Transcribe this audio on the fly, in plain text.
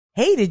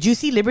Hey, did you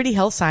see Liberty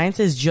Health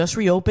Sciences just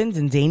reopened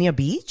in Dania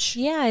Beach?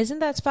 Yeah, isn't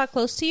that spot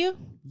close to you?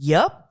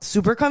 Yup,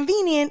 super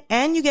convenient,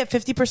 and you get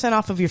 50%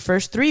 off of your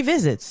first 3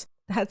 visits.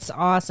 That's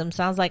awesome.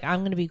 Sounds like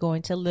I'm going to be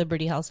going to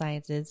Liberty Health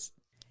Sciences.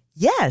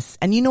 Yes,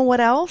 and you know what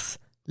else?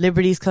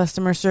 Liberty's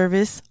customer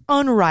service,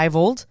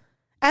 unrivaled.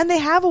 And they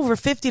have over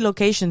 50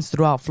 locations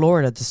throughout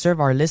Florida to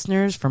serve our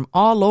listeners from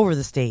all over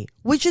the state,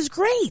 which is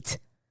great.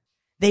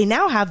 They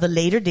now have the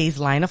Later Days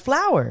line of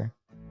flour.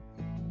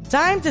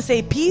 Time to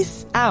say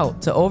peace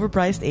out to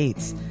overpriced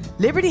 8s.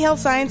 Liberty Health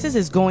Sciences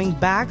is going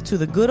back to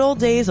the good old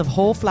days of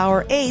whole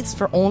flour 8s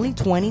for only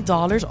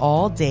 $20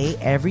 all day,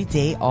 every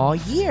day, all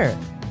year.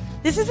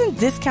 This isn't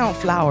discount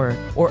flour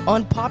or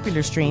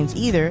unpopular strains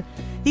either.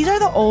 These are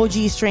the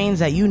OG strains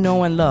that you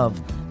know and love,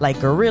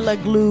 like Gorilla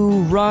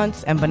Glue,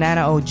 Runts, and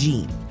Banana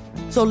OG.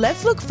 So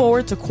let's look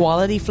forward to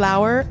quality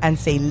flour and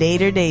say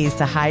later days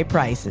to high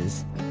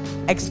prices.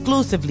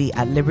 Exclusively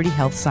at Liberty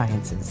Health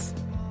Sciences.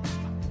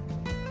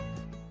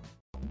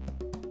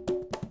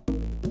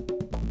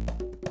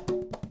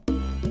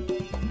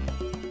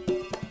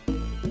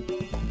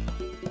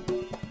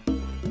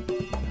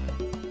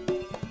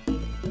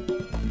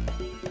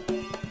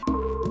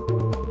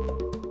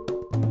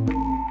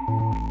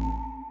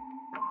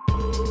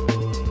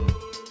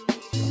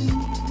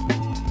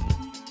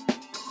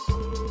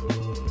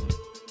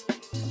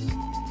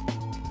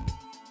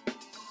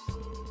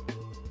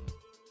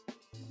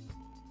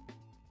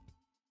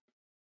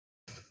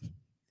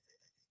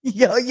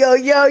 Yo, yo,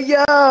 yo,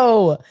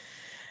 yo.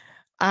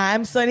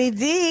 I'm Sunny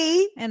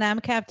D. And I'm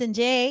Captain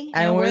J.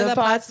 And we're the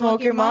Pot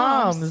Smoking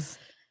Moms.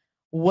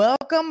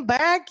 Welcome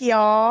back,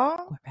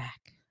 y'all. We're back.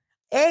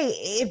 Hey,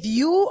 if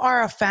you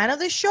are a fan of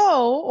the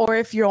show, or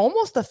if you're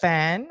almost a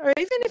fan, or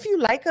even if you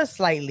like us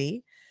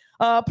slightly,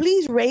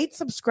 please rate,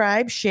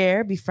 subscribe,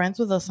 share, be friends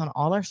with us on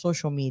all our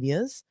social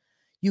medias.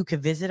 You can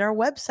visit our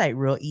website,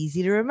 real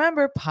easy to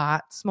remember,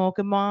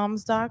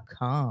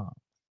 potsmokingmoms.com.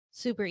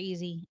 Super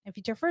easy. If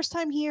it's your first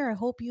time here, I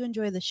hope you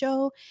enjoy the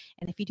show.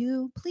 And if you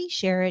do, please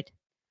share it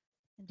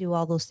and do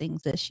all those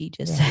things that she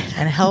just said.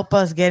 And help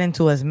us get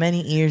into as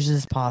many ears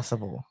as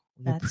possible.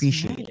 We That's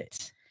appreciate right.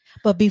 it.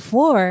 But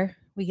before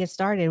we get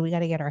started, we got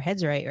to get our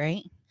heads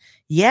right?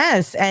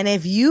 Yes. And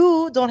if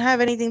you don't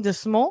have anything to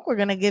smoke, we're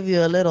going to give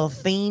you a little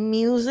theme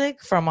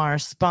music from our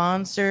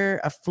sponsor,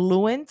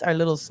 Affluent, our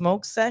little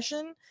smoke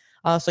session.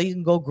 So you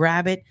can go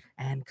grab it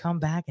and come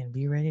back and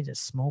be ready to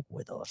smoke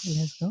with us.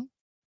 Let's go.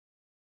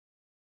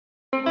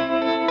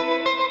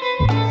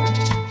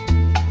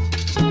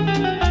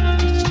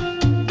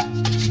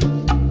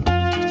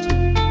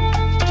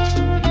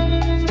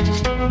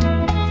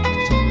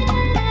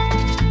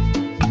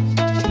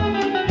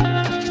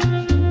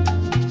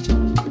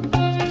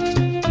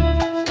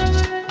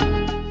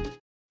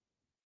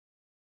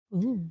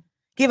 Ooh.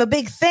 Give a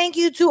big thank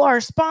you to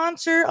our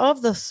sponsor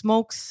of the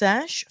Smoke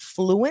Sesh,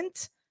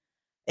 Fluent.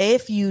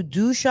 If you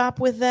do shop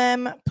with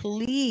them,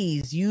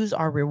 please use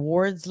our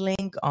rewards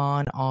link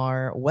on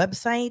our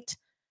website.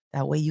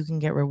 That way you can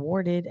get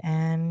rewarded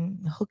and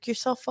hook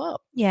yourself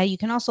up. Yeah, you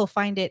can also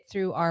find it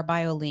through our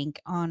bio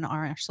link on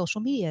our social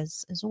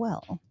medias as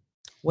well.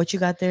 What you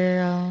got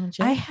there,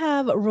 Jen? I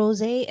have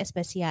Rosé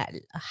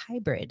Especial, a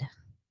hybrid.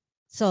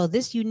 So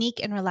this unique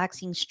and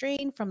relaxing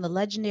strain from the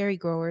legendary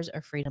growers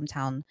of Freedom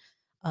Town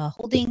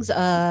Holdings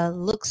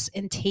looks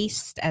and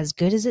tastes as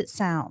good as it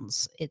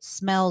sounds. It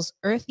smells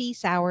earthy,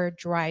 sour,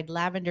 dried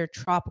lavender,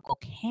 tropical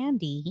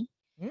candy,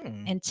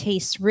 and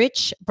tastes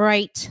rich,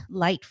 bright,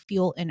 light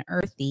fuel, and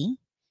earthy.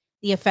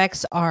 The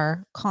effects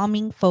are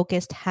calming,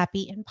 focused,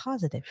 happy, and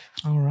positive.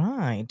 All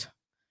right.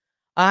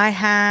 I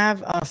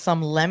have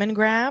some lemon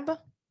grab.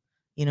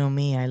 You know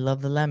me, I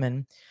love the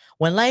lemon.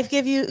 When life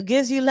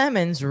gives you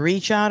lemons,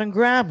 reach out and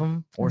grab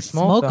them or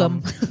smoke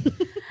them.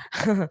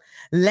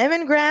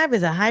 Lemon Grab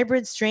is a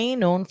hybrid strain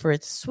known for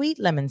its sweet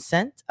lemon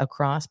scent, a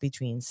cross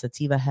between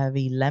sativa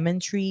heavy lemon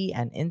tree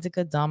and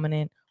indica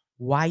dominant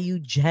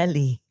Wayuu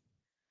jelly.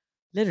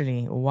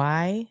 Literally,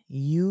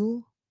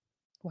 Wayuu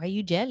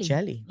jelly?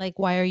 Jelly. Like,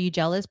 why are you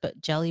jealous?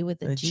 But jelly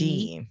with a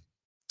G.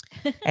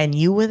 And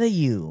you with a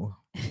U.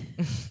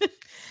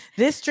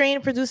 This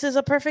strain produces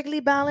a perfectly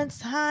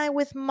balanced high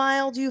with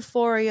mild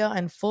euphoria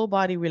and full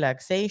body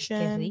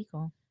relaxation. Qué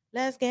rico.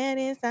 Let's get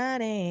it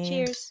started.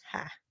 Cheers.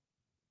 Ha.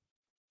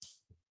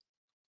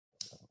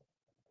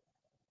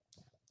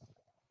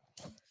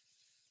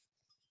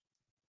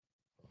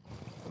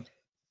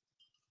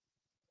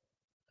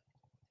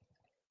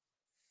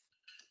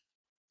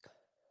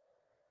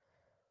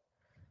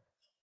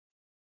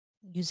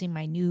 Using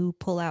my new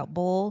pull-out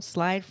bowl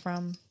slide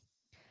from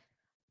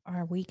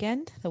our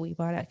weekend that we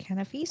bought at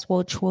Canna Feast,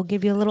 which we'll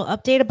give you a little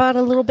update about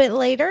a little bit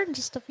later in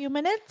just a few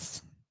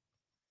minutes.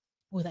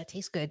 Oh, that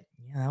tastes good.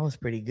 Yeah, that was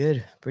pretty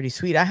good. Pretty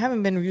sweet. I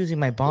haven't been using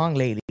my bong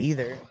lately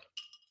either.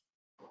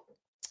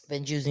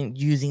 Been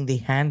using the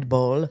hand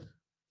bowl.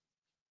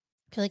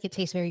 I feel like it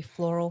tastes very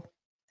floral.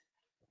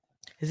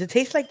 Does it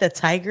taste like the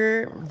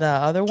tiger, the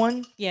other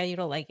one? Yeah, you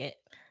don't like it.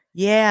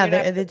 Yeah,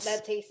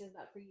 that taste is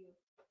not for you.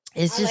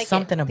 It's just like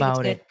something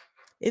about it.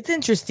 It's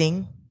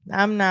interesting.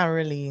 I'm not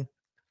really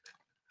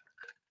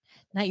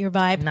Not your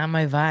vibe. Not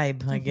my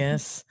vibe, I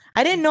guess.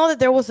 I didn't know that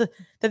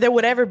there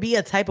would ever be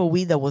a type of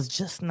weed that was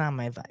just not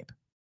my vibe.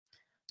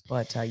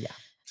 But yeah.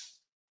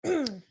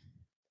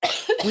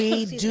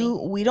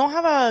 We don't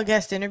have a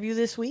guest interview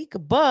this week,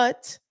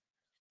 but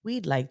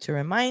we'd like to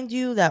remind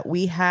you that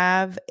we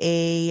have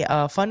a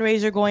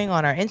fundraiser going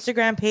on our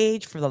Instagram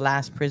page for the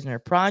Last Prisoner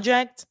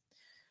Project.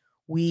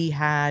 We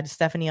had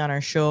Stephanie on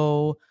our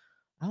show,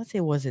 I would say,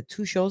 was it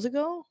 2 shows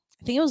ago?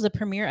 I think it was the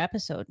premiere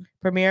episode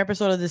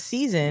Of the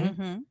season.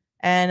 Mm-hmm.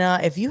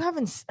 And if you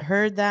haven't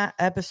heard that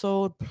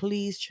episode,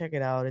 please check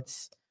it out.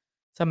 It's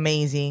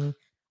amazing.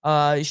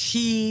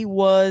 She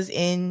was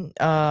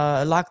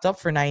locked up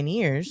for 9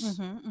 years.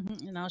 Mm-hmm, mm-hmm.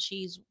 And now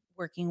she's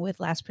working with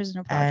Last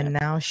Prisoner Project. And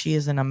now she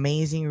is an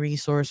amazing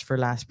resource for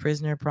Last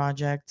Prisoner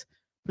Project.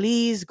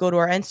 Please go to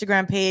our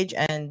Instagram page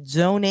and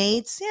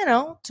donate,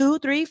 $2, $3,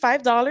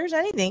 $5,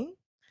 anything.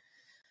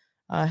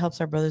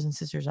 Helps our brothers and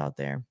sisters out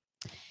there.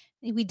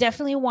 We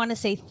definitely want to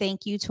say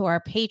thank you to our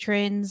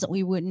patrons.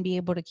 We wouldn't be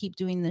able to keep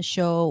doing the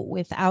show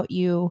without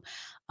you.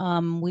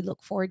 We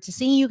look forward to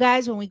seeing you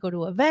guys when we go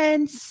to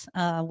events.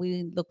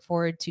 We look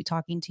forward to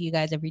talking to you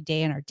guys every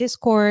day in our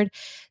Discord.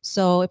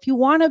 So if you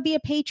want to be a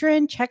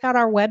patron, check out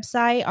our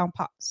website on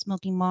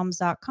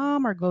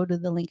PopSmokingMoms.com or go to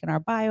the link in our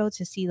bio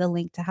to see the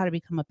link to how to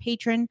become a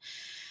patron.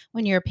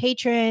 When you're a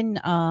patron,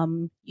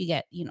 you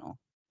get,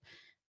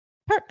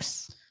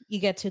 perks. You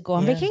get to go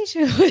on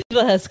vacation with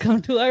us.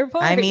 Come to our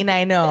party. I mean,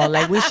 I know.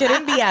 Like, we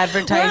shouldn't be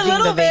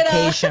advertising the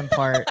vacation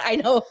part. I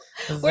know.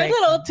 We're a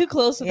little too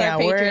close with our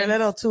patrons. We're a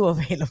little too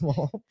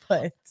available.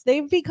 But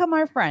they've become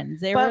our friends.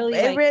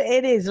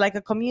 It is like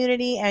a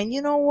community. And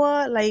you know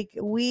what? Like,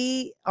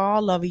 we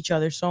all love each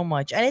other so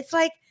much. And it's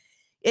like,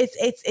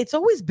 it's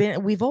always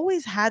been, we've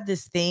always had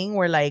this thing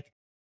where, like,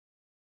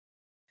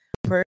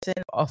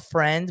 a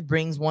friend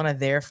brings one of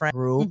their friend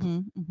group,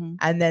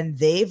 and then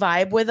they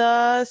vibe with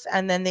us,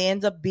 and then they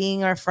end up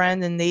being our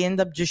friend, and they end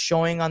up just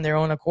showing on their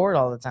own accord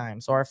all the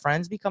time. So our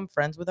friends become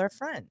friends with our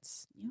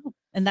friends. Yeah.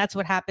 And that's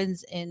what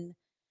happens in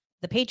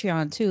the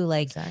Patreon too.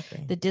 Like,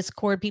 exactly. The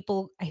Discord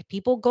people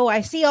go,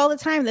 I see all the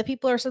time that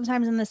people are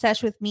sometimes in the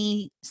sesh with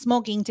me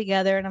smoking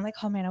together, and I'm like,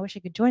 oh man, I wish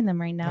I could join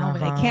them right now,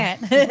 but I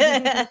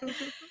can't.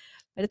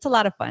 But it's a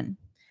lot of fun.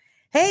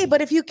 Hey,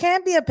 but if you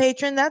can't be a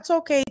patron, that's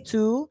okay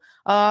too.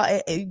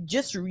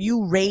 Just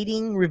you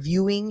rating,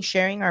 reviewing,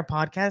 sharing our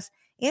podcast,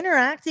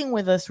 interacting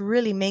with us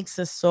really makes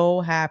us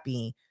so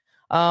happy.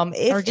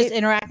 Or just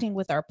interacting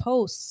with our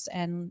posts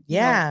and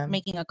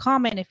making a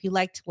comment if you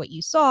liked what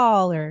you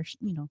saw, or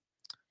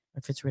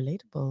if it's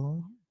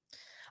relatable.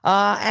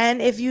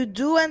 And if you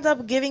do end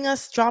up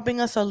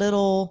dropping us a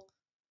little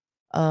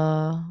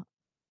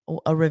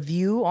a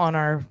review on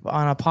a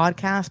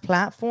podcast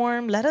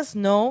platform, let us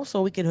know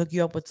so we can hook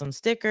you up with some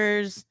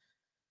stickers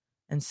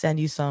and send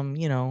you some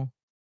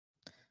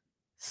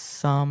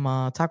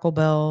Taco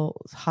Bell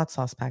hot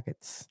sauce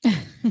packets.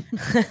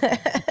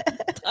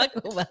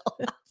 Taco Bell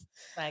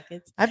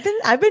packets.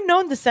 I've been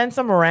known to send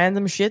some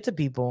random shit to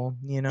people,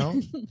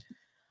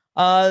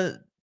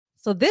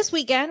 So this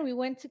weekend we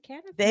went to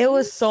Canada. It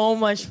was so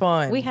much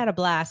fun. We had a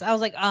blast. I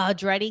was like,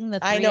 dreading the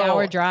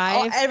 3-hour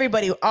drive.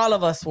 Everybody, all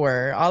of us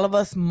were. All of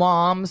us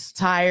moms,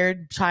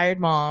 tired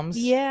moms.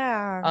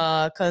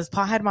 Yeah. Because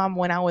Pothead Mom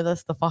went out with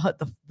us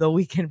the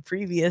weekend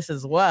previous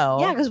as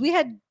well. Yeah, because we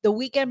had the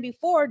weekend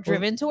before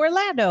driven to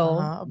Orlando,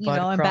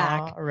 and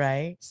back.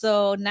 Right.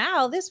 So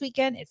now this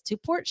weekend it's to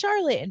Port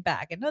Charlotte and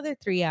back, another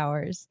 3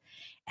 hours.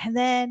 And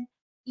then,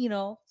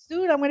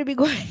 soon I'm going to be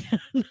going on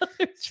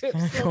another trip.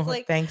 So it's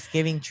like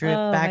Thanksgiving trip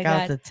back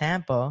out to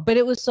Tampa. But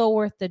it was so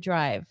worth the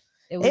drive.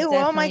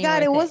 Oh my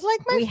God. It was like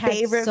my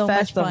favorite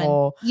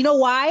festival. You know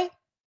why?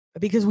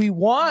 Because we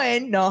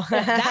won. No,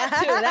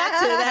 that too.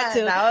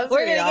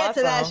 We're going to get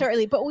to that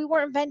shortly, but we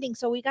weren't vending.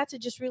 So we got to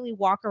just really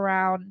walk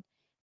around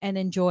and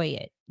enjoy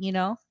it,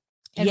 and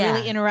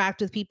really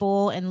interact with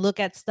people and look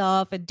at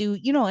stuff and do,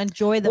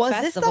 enjoy the festival.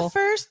 Was this the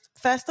first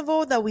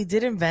festival that we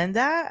didn't vend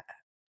at?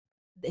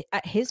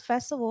 At his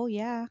festival,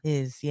 yeah.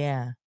 Because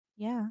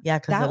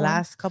the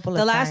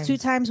last 2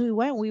 times we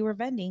went, we were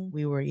vending.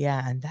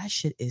 And that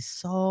shit is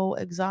so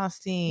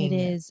exhausting.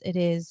 It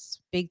is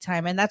big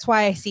time. And that's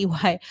why I see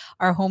why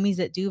our homies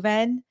that do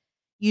vend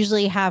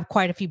usually have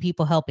quite a few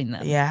people helping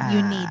them. Yeah.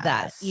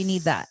 You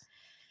need that.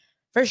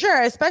 For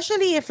sure.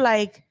 Especially if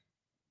like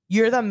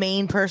you're the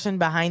main person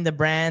behind the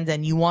brand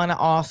and you want to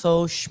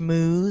also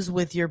schmooze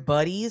with your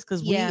buddies.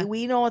 Because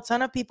we know a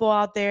ton of people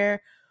out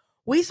there.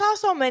 We saw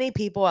so many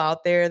people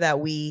out there that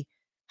we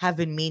have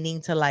been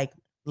meaning to like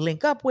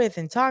link up with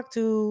and talk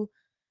to.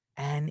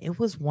 And it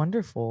was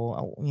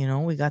wonderful.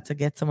 We got to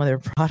get some of their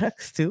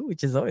products too,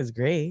 which is always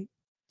great.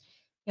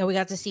 Yeah, we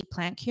got to see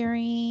plant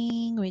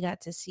curing. We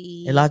got to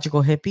see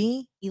Illogical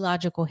Hippie. The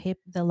Logical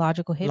Hippie. The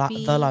Logical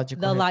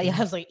Hippie. Yeah, I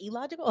was like,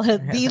 illogical?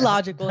 The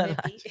Logical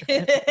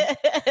Hippie.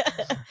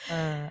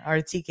 Our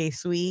TK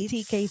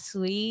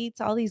Sweets.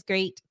 All these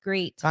great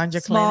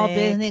Ganja small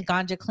Clinic. business,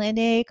 Ganja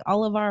Clinic.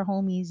 All of our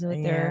homies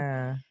with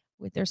their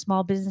with their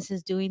small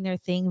businesses doing their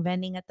thing,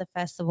 vending at the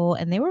festival,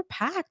 and they were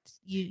packed.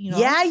 You know,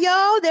 Yeah,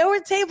 yo,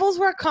 tables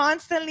were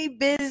constantly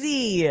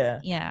busy.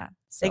 yeah.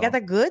 They got So,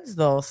 the goods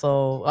though.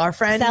 So our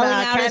friend selling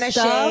out of Kinda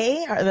stuff.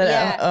 Shay,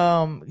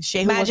 Magically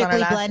Shay, who was on our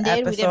last blended.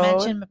 episode. We didn't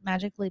mention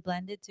Magically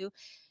Blended too.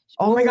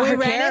 Oh my God, we her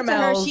ran into her.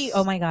 caramels.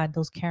 Oh my God,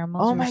 those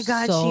caramels. Oh were my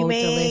God, so she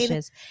made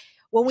delicious.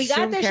 When we got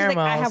shroom there, she's like,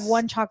 "I have caramels.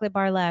 one chocolate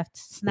bar left."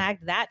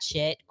 Snagged that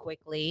shit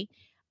quickly.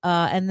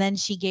 And then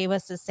she gave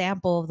us a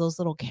sample of those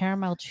little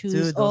caramel chews.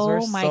 Dude, those were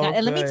oh my so God.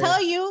 And let me good.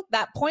 tell you,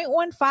 that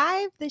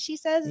 0.15 that she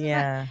says,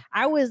 Yeah.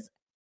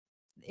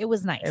 it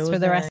was nice It for was,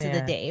 the rest of yeah.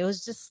 the day. It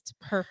was just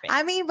perfect.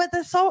 I mean, but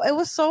it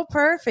was so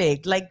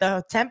perfect. Like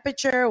the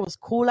temperature was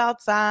cool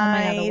outside.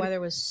 Oh my God, the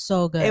weather was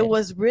so good. It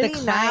was really the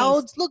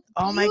clouds nice. looked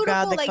beautiful. Oh my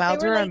God, the like,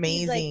 clouds they were like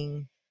amazing.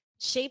 These,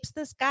 shapes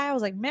the sky. I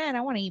was like, man,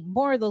 I want to eat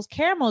more of those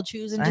caramel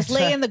chews and just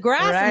That's lay in the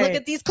grass and look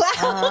at these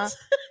clouds.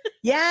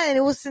 Yeah, and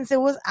it was since it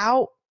was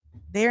out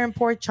there in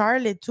Port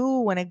Charlotte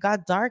too. When it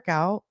got dark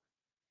out,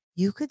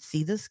 you could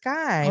see the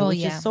sky, which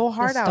is so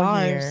hard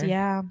out here.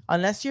 Yeah,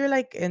 unless you're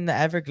like in the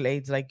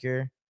Everglades, like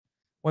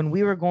when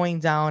we were going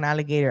down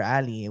Alligator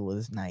Alley, it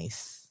was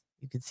nice.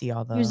 You could see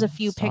all the. Here's a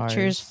few stars.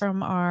 pictures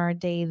from our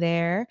day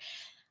there.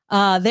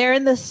 They're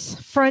in the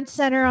front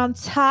center on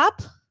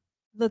top.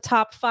 The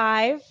top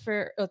 5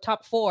 for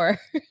top 4.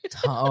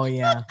 Oh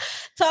yeah,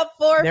 top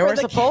 4. There were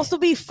supposed to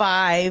be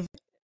 5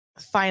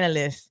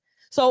 finalists.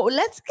 So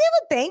let's give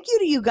a thank you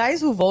to you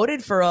guys who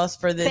voted for us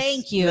for this.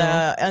 Thank you.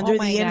 Under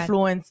the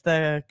Influence,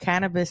 the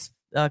cannabis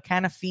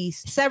Canna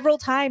Feast. Several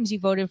times you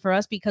voted for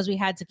us because we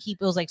had to keep,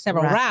 it was like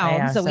several rounds.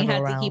 Yeah, so we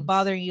had to keep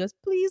bothering you.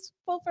 Please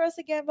vote for us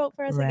again. Vote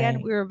for us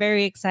again. We were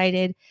very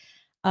excited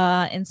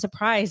and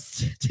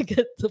surprised to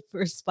get the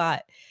first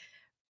spot.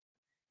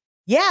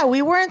 Yeah,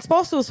 we weren't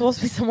supposed to. It was supposed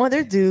to be some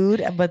other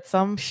dude, but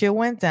some shit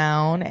went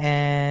down,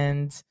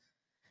 and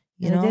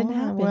you know, didn't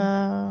happen.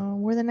 Well,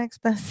 we're the next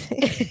best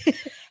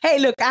thing. Hey,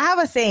 look, I have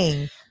a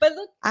saying. But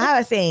look, I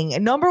have a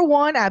saying. Number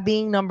 1 at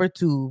being number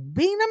 2.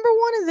 Being number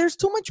 1 is there's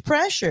too much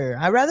pressure.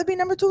 I'd rather be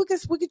number 2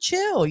 because we could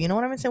chill. You know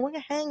what I'm saying? We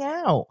can hang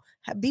out,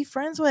 be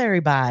friends with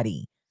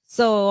everybody.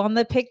 So on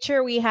the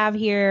picture we have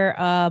here,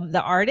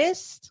 the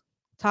artist,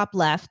 top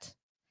left,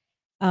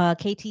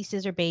 KT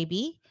Scissor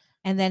Baby.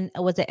 And then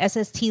was it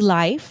SST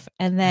Life,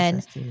 and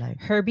then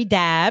Herbie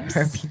Dabs.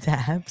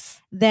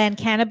 Then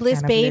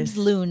Cannabis Babes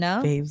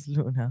Luna.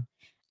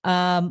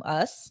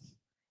 Us.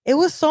 It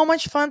was so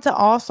much fun to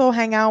also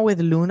hang out with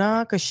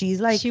Luna because she was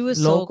local.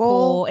 So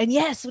cool. And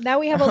yes, now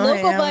we have a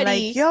local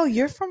buddy. Like, yo,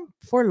 you're from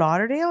Fort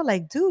Lauderdale?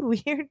 Like, dude,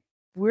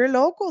 we're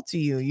local to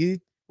you. You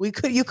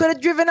could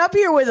have driven up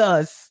here with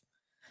us.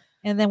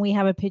 And then we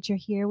have a picture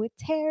here with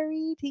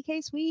Terry,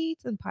 TK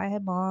Sweets, and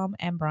Piehead Mom,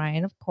 and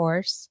Brian, of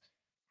course.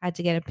 Had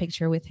to get a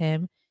picture with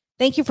him.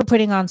 Thank you for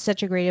putting on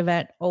such a great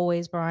event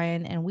always,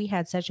 Brian. And we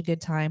had such a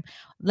good time.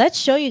 Let's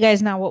show you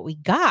guys now what we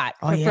got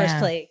for first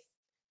place.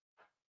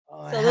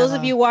 So those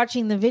of you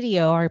watching the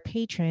video, our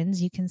patrons,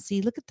 you can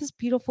see, look at this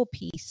beautiful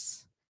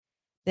piece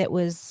that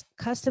was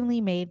customly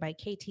made by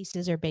KT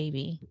Scissor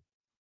Baby.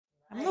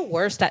 I'm the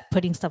worst at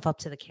putting stuff up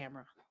to the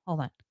camera. Hold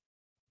on.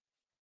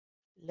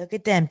 Look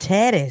at them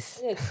titties.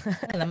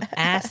 Look at them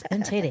ass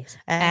and titties.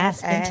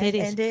 Ass and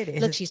titties.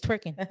 Look, she's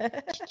twerking.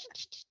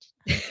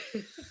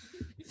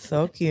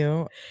 So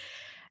cute.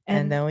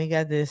 And then we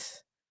got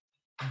this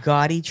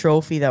gaudy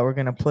trophy that we're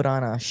gonna put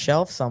on a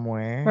shelf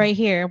somewhere right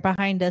here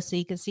behind us, so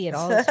you can see it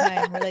all the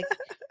time. We're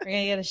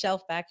gonna get a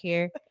shelf back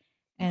here,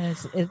 and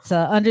it's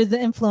Under the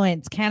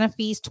Influence Canna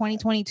Feast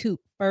 2022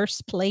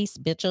 first place,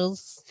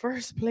 bitches.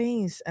 First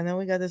place. And then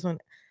we got this one,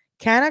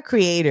 Canna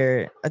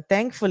Creator.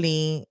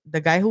 Thankfully, the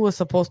guy who was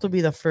supposed to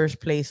be the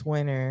first place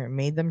winner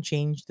made them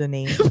change the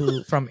name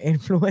from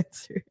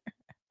influencer.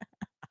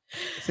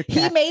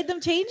 He made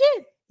them change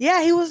it.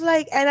 Yeah, he was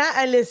like, and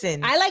I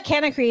listen. I like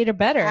Canna Creator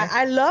better.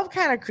 I love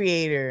Canna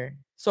Creator.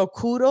 So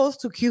kudos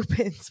to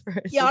Cupid's for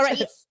yeah, all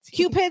right.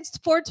 Cupid's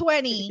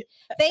 420.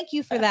 Thank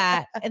you for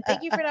that, and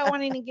thank you for not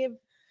wanting to give.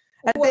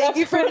 And thank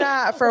you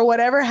for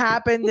whatever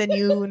happened and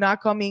you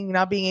not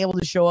being able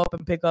to show up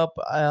and pick up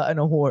an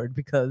award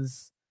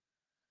because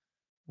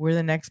we're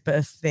the next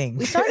best thing.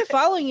 We started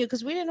following you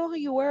because we didn't know who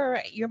you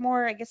were. You're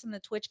more, I guess, in the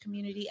Twitch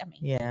community. I mean,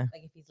 yeah,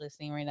 like if he's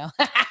listening right now.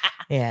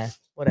 Yeah,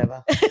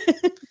 whatever.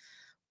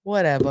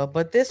 Whatever.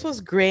 But this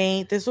was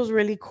great. This was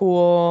really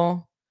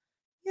cool.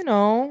 You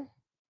know,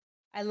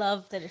 I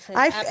love that it says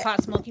at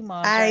Pot Smoky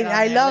Mom.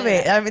 I love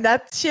it. I mean,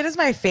 that shit is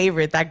my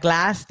favorite. That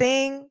glass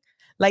thing,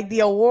 like the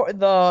award,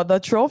 the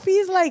trophy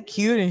is like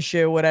cute and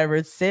shit. Whatever,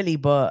 it's silly,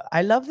 but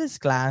I love this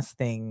glass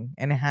thing,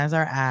 and it has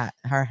our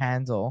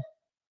handle.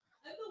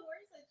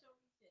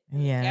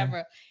 Yeah,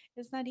 camera.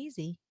 It's not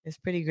easy. It's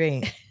pretty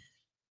great.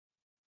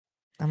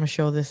 I'm gonna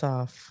show this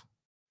off.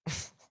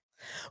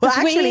 Well,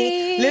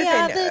 actually,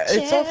 listen,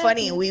 it's so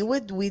funny.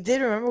 We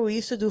did remember we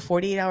used to do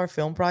 48-hour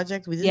film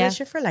projects. We did that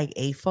shit for like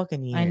 8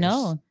 fucking years. I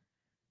know.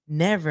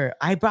 Never.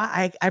 I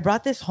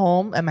brought this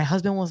home, and my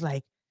husband was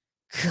like,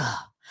 "God,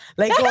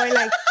 Like going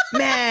like,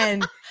 man,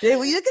 look at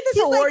this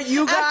He's award like,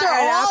 you got.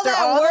 after and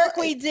all that work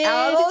we did,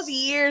 all those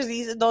years,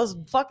 those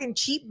fucking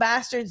cheap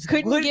bastards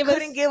couldn't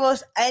give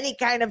us any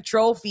kind of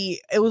trophy.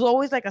 It was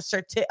always like a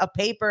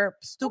paper,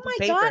 stupid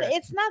paper. Oh my God,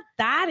 it's not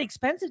that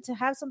expensive to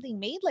have something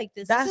made like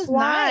this. That's this is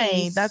why.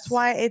 nice. That's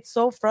why it's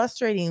so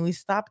frustrating. We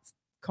stopped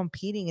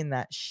competing in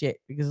that shit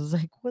because it's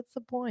like, what's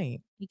the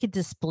point? You could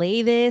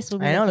display this.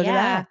 We'll I know, like, look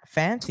at that.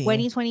 Fancy.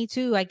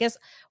 2022. I guess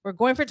we're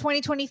going for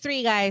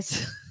 2023,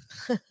 guys.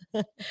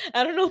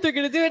 I don't know if they're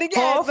gonna do it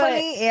again.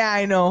 Hopefully, yeah,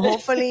 I know.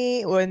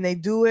 Hopefully, when they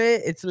do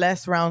it, it's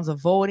less rounds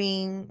of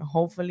voting.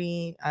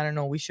 Hopefully, I don't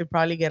know. We should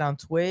probably get on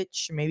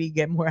Twitch, maybe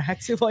get more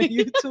active on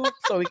YouTube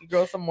so we can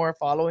grow some more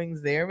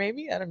followings there.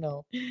 Maybe I don't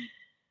know.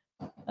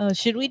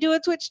 Should we do a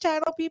Twitch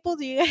channel, people?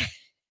 Do you?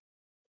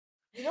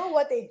 You know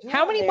what they do?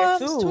 How many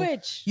moms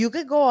Twitch? You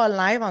could go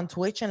live on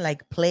Twitch and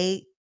like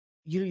play.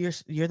 You're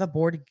the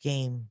board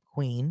game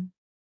queen,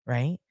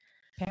 right?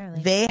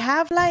 Apparently, they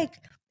have like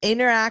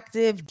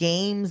interactive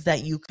games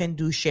that you can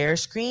do share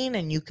screen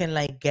and you can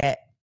like get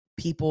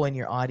people in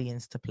your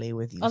audience to play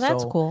with you. Oh,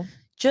 that's cool.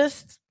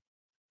 Just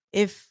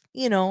if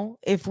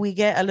we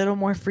get a little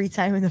more free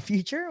time in the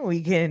future,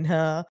 we can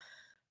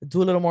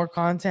do a little more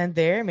content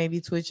there.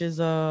 Maybe Twitch is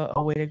a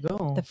way to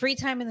go. The free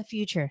time in the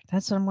future.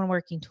 That's what I'm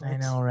working towards. I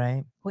know,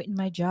 right? Quitting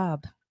my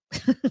job.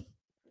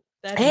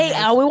 Hey,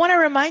 nice. We want to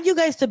remind you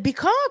guys to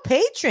become a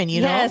patron,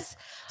 you know?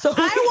 So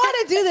I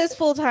want to do this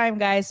full time,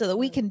 guys, so that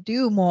we can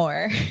do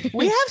more.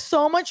 We have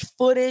so much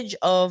footage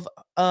of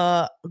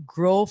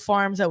grow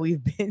farms that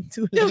we've been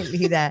to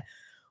lately that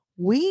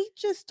we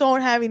just don't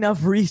have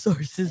enough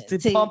resources to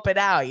pump it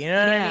out. You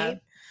know what I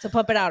mean? To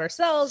pump it out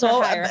ourselves,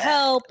 or hire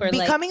help, or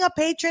becoming a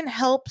patron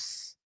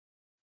helps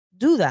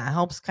do that.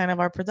 Helps kind of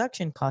our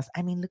production costs.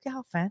 I mean, look at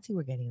how fancy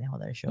we're getting now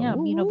with our show. Yeah,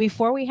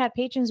 before we had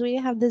patrons, we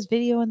didn't have this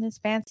video and this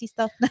fancy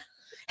stuff.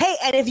 Hey,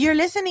 and if you're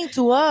listening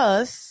to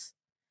us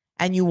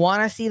and you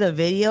want to see the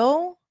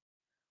video,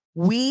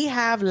 we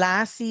have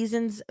last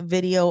season's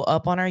video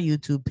up on our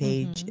YouTube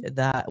page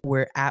that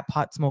we're at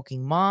Pot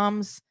Smoking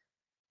Moms.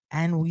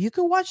 And you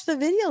can watch the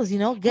videos,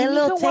 get a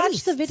little taste. You can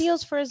watch the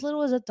videos for as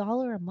little as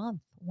 $1 a month.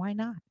 Why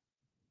not?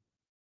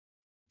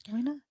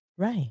 Why not?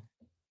 Right.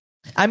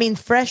 I mean,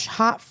 fresh,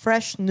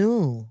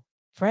 new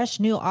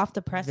off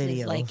the presses,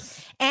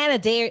 videos. And a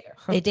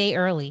day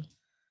early,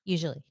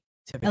 usually.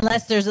 Typically.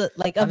 Unless there's a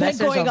event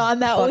going on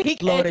that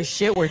week. Load of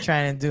shit we're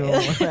trying to do.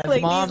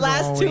 Like these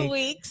last 2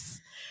 weeks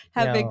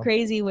have been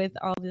crazy with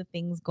all the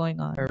things going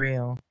on. For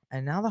real.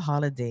 And now the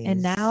holidays.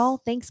 And now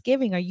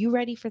Thanksgiving. Are you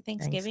ready for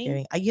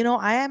Thanksgiving?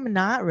 I am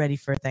not ready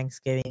for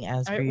Thanksgiving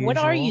as per usual. What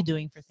are you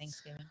doing for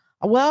Thanksgiving?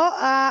 Well,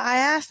 I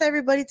asked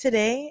everybody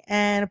today,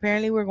 and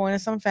apparently we're going to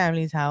some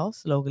family's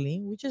house locally,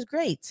 which is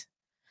great.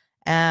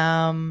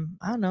 I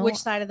don't know. Which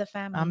side of the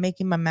family? I'm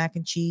making my mac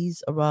and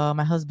cheese,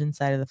 my husband's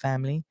side of the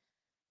family.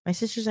 My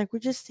sister's like, we're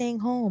just staying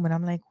home. And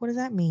I'm like, what does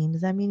that mean?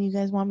 Does that mean you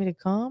guys want me to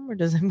come? Or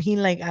does it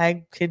mean like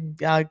I could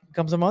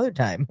come some other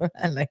time?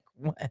 I'm like,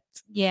 what?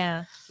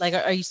 Yeah. Like,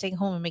 are you staying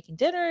home and making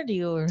dinner? Do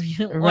you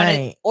want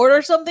to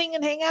order something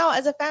and hang out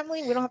as a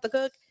family? We don't have to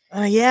cook.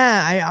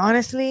 Yeah,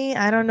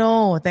 I don't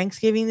know.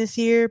 Thanksgiving this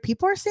year,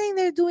 people are saying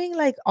they're doing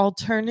like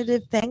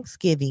alternative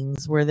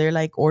Thanksgivings where they're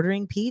like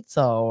ordering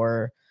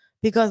pizza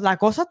because la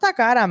cosa está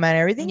cara, man.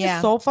 Everything is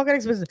so fucking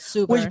expensive.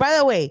 Super. Which, by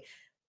the way,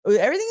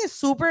 everything is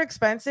super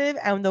expensive,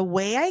 and the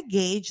way I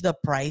gauge the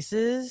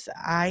prices,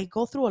 I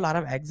go through a lot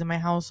of eggs in my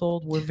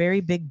household. We're very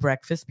big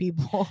breakfast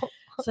people.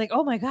 It's like,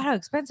 oh my God, how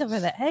expensive are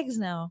the eggs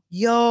now?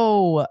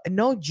 Yo,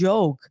 no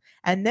joke.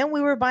 And then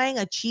we were buying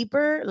a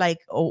cheaper,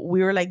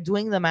 we were like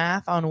doing the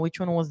math on which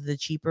one was the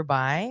cheaper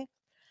buy.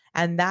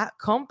 And that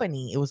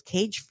company, it was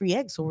cage-free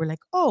eggs. So we're like,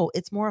 oh,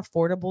 it's more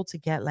affordable to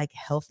get like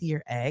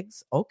healthier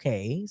eggs.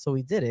 Okay, so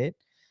we did it.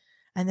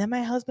 And then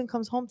my husband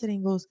comes home today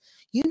and goes,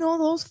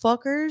 those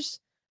fuckers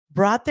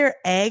brought their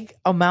egg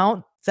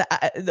amount to,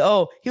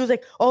 he was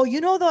like,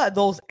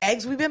 those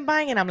eggs we've been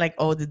buying. And I'm like,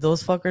 oh, did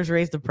those fuckers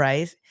raise the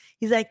price?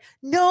 He's like,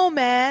 no,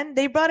 man,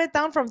 they brought it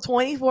down from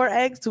 24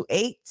 eggs to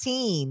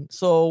 18.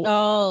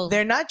 So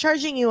they're not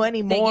charging you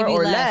any more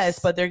or less,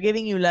 but they're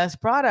giving you less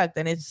product.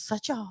 And it's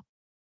such a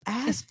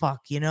ass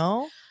fuck,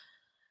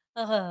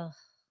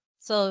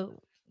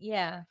 So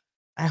yeah,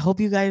 I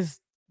hope you guys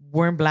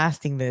weren't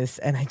blasting this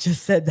and I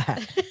just said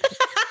that.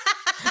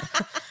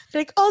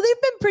 Like, oh,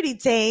 they've been pretty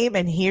tame,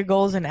 and here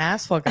goes an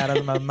ass fuck out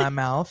of my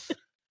mouth.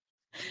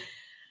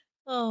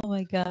 Oh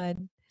my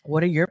God.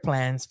 What are your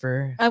plans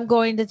for? I'm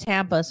going to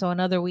Tampa, so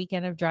another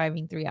weekend of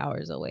driving 3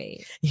 hours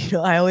away.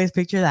 I always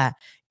picture that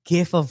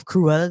gif of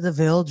Cruella de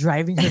Vil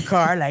driving her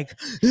car like.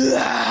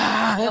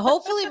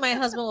 Hopefully my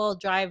husband will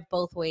drive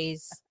both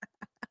ways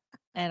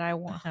and I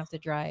won't have to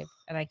drive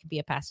and I could be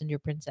a passenger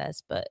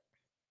princess, but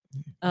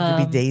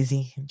be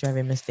Daisy,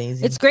 driving Miss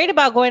Daisy. It's great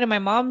about going to my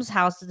mom's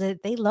house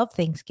that they love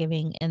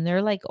Thanksgiving and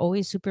they're like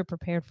always super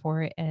prepared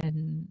for it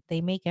and they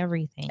make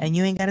everything. And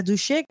you ain't got to do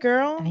shit,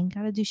 girl. I ain't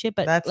got to do shit,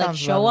 but that like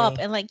show lovely.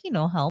 up and like,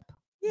 help.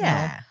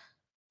 Yeah.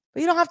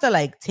 But you don't have to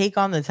like take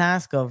on the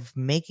task of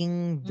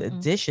making the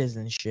dishes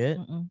and shit.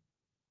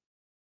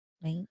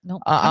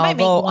 Nope. I might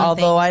make one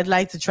although thing. I'd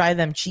like to try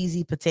them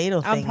cheesy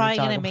potato thing. I'm probably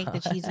going gonna to make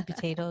the cheesy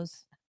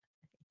potatoes.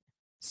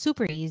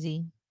 Super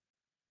easy.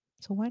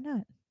 So why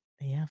not?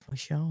 Yeah, for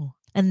sure.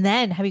 And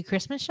then, have you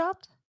Christmas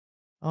shopped?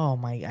 Oh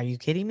my, are you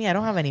kidding me? I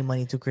don't have any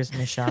money to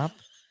Christmas shop.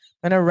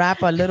 I'm gonna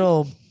wrap a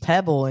little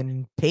pebble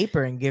in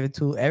paper and give it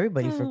to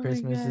everybody for Oh my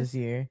Christmas God. this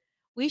year.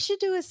 We should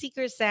do a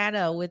Secret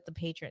Santa with the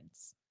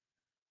patrons.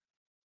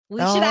 We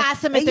should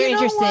ask them if you they're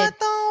know interested. what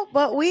though?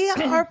 But we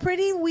are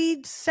pretty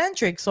weed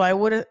centric, so I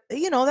would,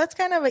 that's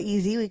kind of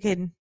easy. We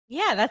could.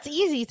 Yeah, that's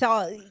easy.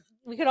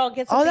 We could all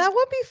get Oh, something. that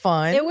would be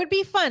fun. It would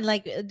be fun.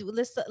 Like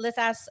let's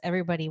ask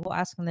everybody. We'll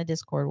ask on the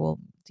Discord. Well,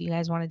 do you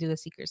guys want to do a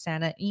Secret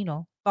Santa?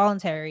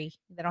 Voluntary.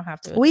 They don't have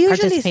to. We usually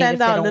participate if send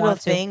they out don't little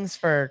want to. things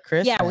for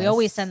Christmas. Yeah, we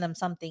always send them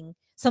something.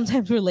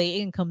 Sometimes we're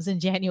late and comes in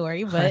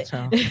January, but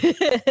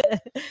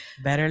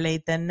better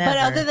late than never. But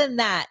other than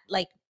that,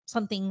 like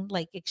something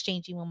like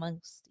exchanging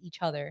amongst each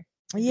other.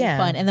 It'd be Yeah.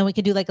 fun. And then we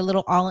could do like a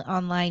little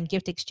online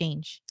gift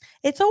exchange.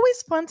 It's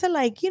always fun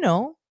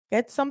to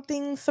get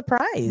something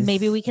surprise.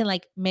 Maybe we can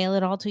like mail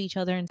it all to each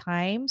other in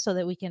time so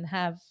that we can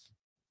have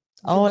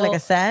like a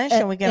sesh,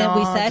 and we can and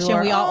we all sesh do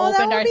and we all that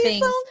opened would our be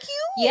things. So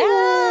cute.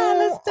 Yeah,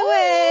 let's do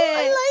it.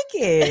 I like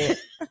it.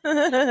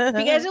 If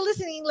you guys are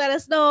listening, let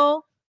us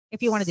know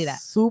if you want to do that.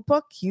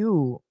 Super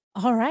cute.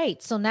 All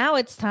right. So now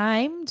it's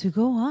time to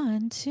go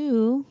on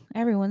to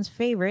everyone's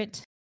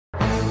favorite.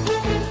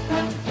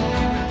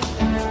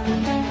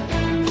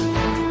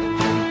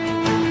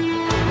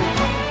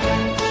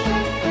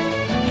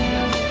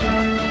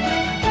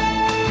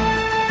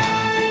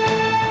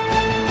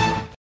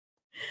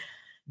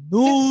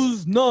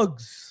 News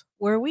Nugs,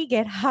 where we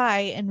get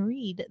high and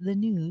read the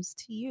news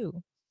to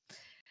you.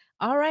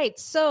 All right.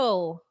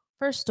 So,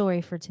 first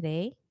story for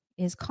today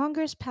is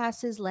Congress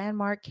passes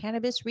landmark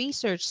cannabis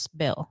research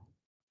bill.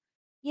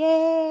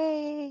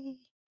 Yay!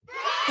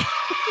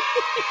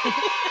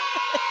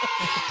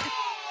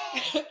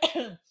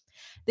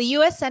 The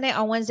U.S. Senate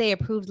on Wednesday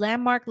approved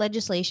landmark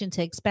legislation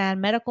to expand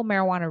medical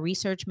marijuana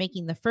research,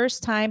 making the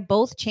first time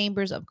both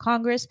chambers of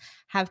Congress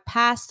have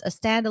passed a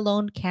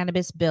standalone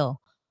cannabis bill.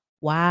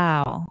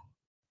 Wow.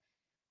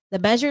 The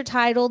measure,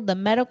 titled the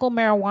Medical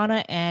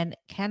Marijuana and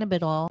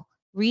Cannabidiol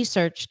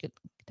Research, did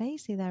I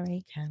say that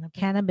right?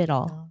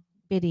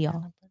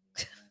 Cannabidiol.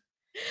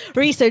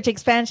 Research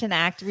Expansion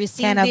Act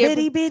received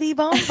Cannabitty bitty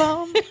bum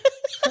bum.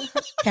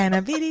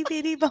 Cannabitty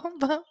bitty bum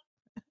bum.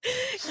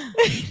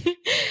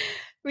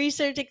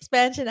 Research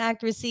Expansion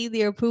Act received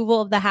the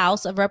approval of the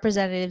House of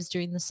Representatives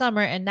during the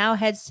summer and now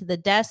heads to the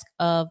desk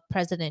of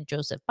President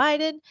Joseph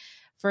Biden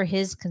for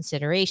his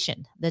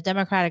consideration. The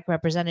Democratic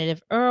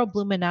Representative Earl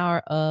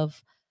Blumenauer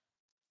of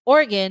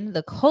Oregon,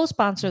 the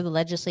co-sponsor of the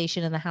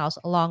legislation in the House,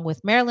 along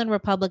with Maryland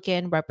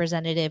Republican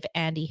Representative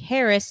Andy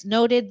Harris,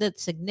 noted the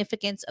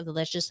significance of the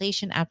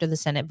legislation after the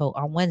Senate vote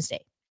on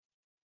Wednesday.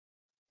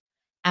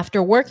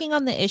 After working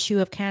on the issue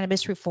of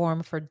cannabis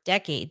reform for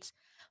decades,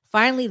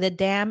 finally the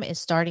dam is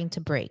starting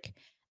to break.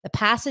 The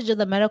passage of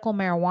the Medical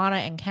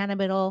Marijuana and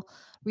Cannabidiol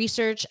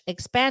Research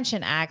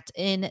Expansion Act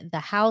in the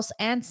House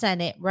and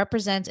Senate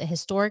represents a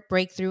historic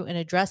breakthrough in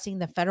addressing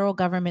the federal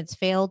government's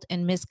failed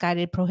and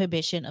misguided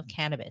prohibition of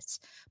cannabis,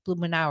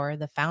 Blumenauer,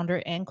 the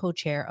founder and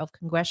co-chair of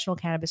Congressional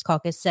Cannabis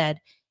Caucus, said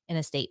in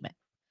a statement.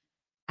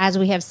 As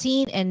we have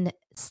seen in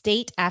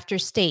state after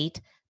state,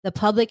 the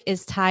public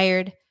is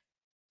tired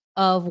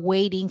of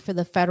waiting for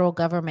the federal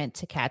government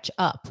to catch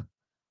up.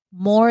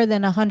 More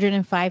than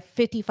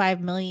 55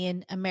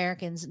 million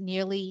Americans,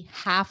 nearly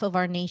half of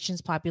our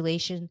nation's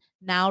population,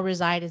 now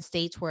reside in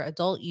states where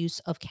adult use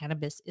of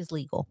cannabis is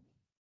legal.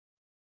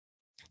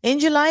 In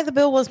July, the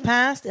bill was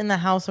passed in the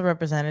House of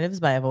Representatives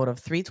by a vote of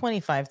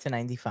 325 to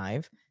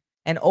 95,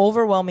 an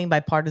overwhelming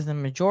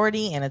bipartisan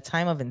majority in a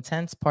time of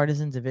intense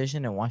partisan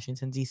division in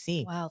Washington,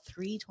 D.C. Wow,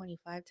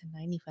 325 to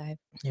 95.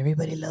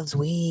 Everybody loves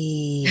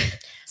weed.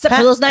 Except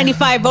for those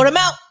 95, vote them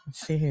out.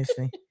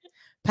 Seriously.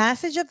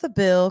 Passage of the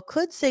bill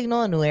could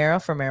signal a new era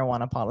for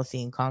marijuana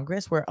policy in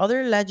Congress, where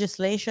other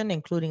legislation,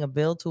 including a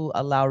bill to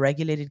allow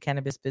regulated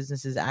cannabis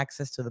businesses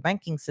access to the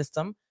banking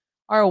system,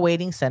 are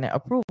awaiting Senate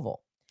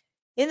approval.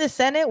 In the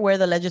Senate, where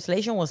the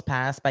legislation was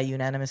passed by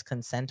unanimous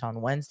consent on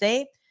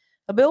Wednesday,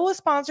 a bill was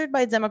sponsored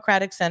by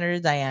Democratic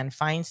Senator Dianne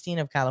Feinstein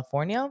of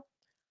California,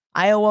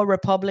 Iowa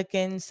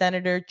Republican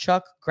Senator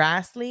Chuck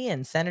Grassley,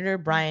 and Senator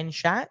Brian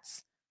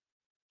Schatz,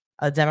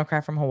 a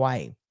Democrat from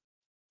Hawaii.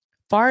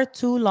 Far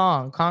too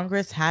long,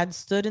 Congress had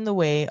stood in the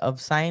way of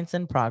science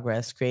and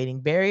progress,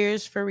 creating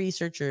barriers for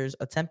researchers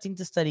attempting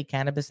to study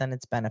cannabis and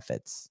its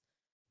benefits.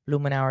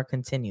 Blumenauer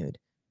continued.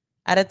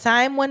 At a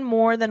time when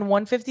more than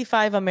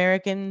 155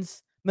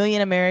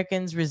 million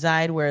Americans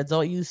reside where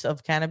adult use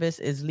of cannabis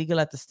is legal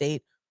at the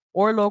state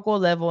or local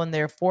level, and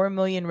there are 4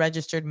 million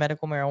registered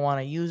medical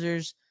marijuana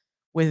users,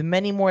 with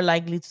many more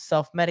likely to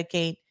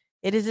self-medicate,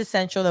 it is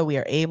essential that we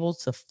are able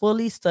to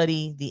fully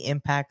study the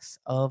impacts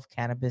of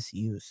cannabis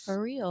use. For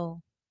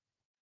real.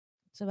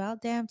 It's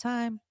about damn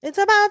time. It's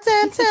about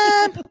damn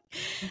time.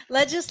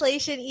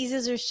 Legislation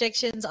eases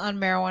restrictions on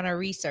marijuana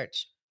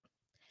research.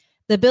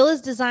 The bill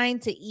is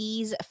designed to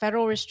ease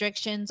federal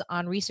restrictions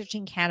on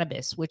researching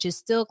cannabis, which is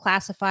still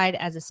classified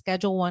as a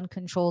Schedule I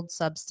controlled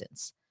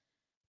substance.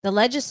 The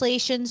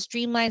legislation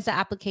streamlines the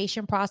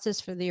application process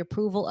for the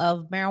approval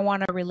of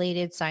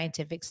marijuana-related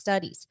scientific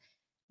studies,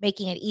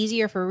 making it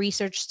easier for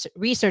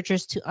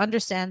researchers to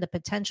understand the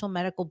potential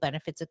medical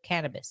benefits of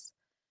cannabis.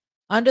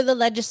 Under the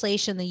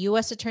legislation, the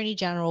U.S. Attorney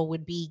General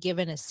would be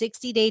given a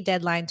 60-day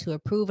deadline to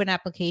approve an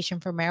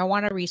application for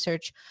marijuana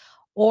research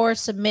or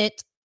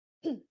submit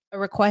a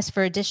request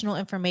for additional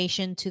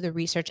information to the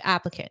research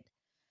applicant.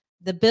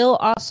 The bill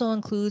also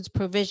includes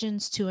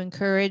provisions to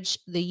encourage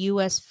the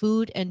U.S.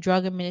 Food and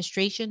Drug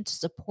Administration to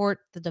support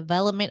the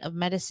development of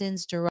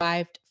medicines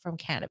derived from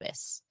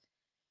cannabis.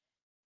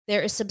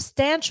 There is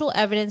substantial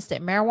evidence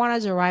that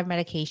marijuana-derived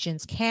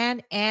medications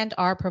can and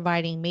are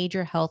providing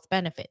major health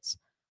benefits.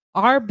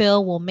 Our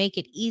bill will make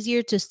it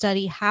easier to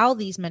study how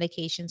these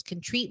medications can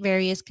treat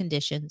various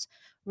conditions,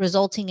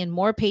 resulting in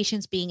more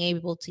patients being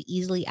able to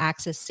easily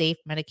access safe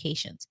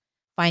medications,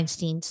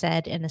 Feinstein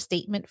said in a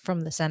statement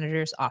from the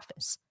senator's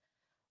office.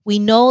 We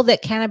know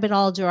that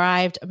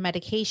cannabinol-derived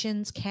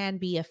medications can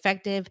be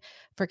effective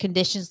for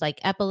conditions like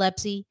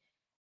epilepsy.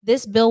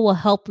 This bill will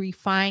help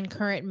refine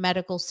current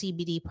medical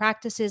CBD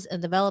practices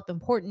and develop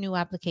important new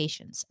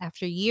applications.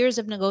 After years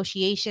of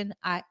negotiation,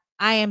 I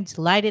am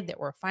delighted that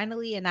we're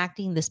finally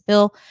enacting this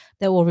bill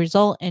that will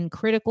result in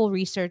critical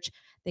research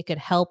that could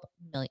help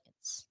millions.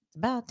 It's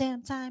about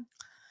damn time.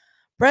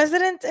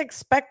 President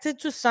expected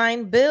to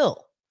sign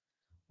bill.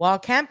 While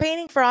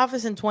campaigning for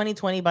office in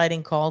 2020,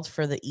 Biden called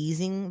for the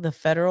easing the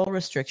federal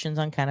restrictions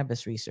on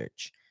cannabis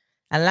research.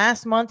 And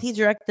last month, he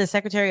directed the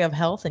Secretary of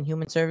Health and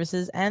Human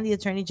Services and the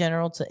Attorney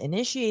General to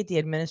initiate the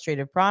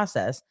administrative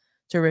process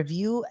to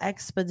review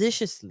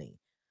expeditiously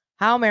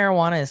how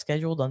marijuana is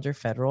scheduled under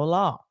federal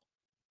law.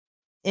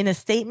 In a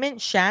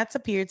statement, Schatz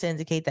appeared to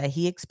indicate that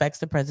he expects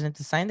the president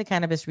to sign the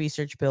cannabis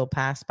research bill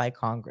passed by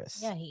Congress.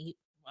 Yeah,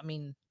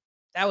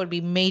 that would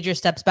be major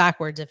steps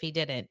backwards if he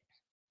didn't.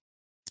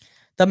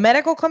 The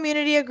medical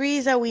community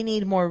agrees that we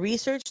need more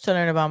research to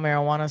learn about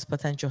marijuana's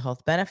potential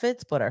health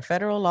benefits, but our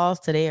federal laws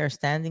today are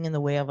standing in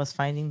the way of us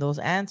finding those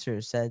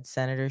answers, said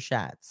Senator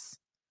Schatz.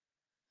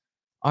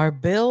 Our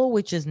bill,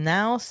 which is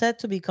now set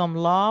to become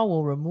law,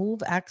 will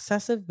remove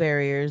excessive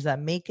barriers that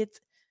make it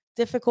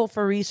difficult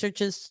for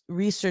researchers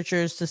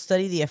to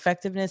study the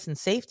effectiveness and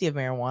safety of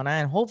marijuana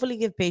and hopefully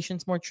give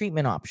patients more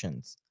treatment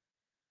options.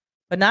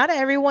 But not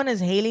everyone is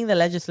hailing the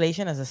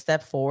legislation as a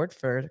step forward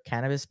for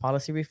cannabis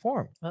policy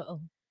reform.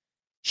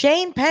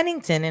 Shane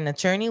Pennington, an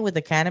attorney with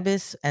the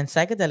cannabis and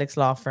psychedelics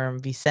law firm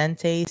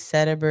Vicente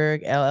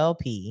Sederberg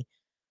LLP,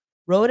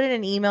 wrote in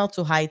an email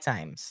to High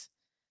Times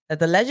that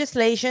the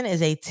legislation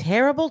is a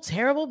terrible,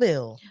 terrible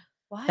bill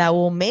that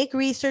will make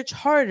research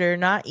harder,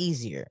 not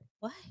easier.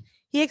 What?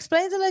 He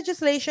explains the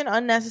legislation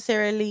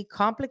unnecessarily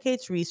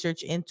complicates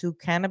research into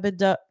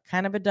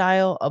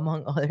cannabidiol,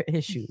 among other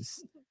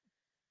issues.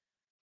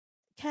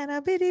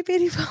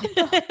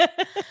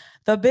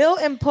 The bill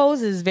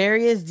imposes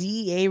various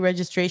DEA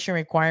registration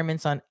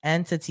requirements on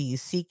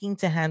entities seeking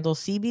to handle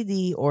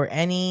CBD or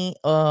any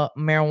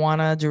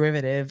marijuana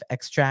derivative,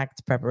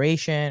 extract,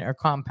 preparation, or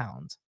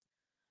compound.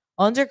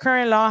 Under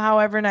current law,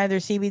 however, neither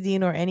CBD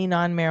nor any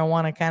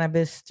non-marijuana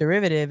cannabis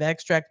derivative,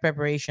 extract,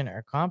 preparation,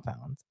 or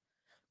compound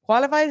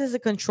qualifies as a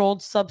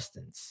controlled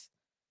substance.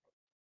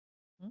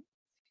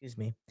 Excuse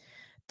me.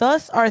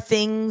 Thus, our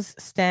things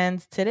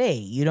stand today.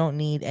 You don't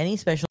need any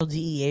special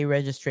DEA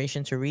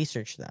registration to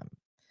research them.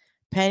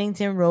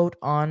 Pennington wrote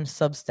on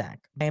Substack,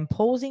 by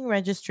imposing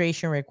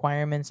registration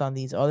requirements on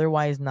these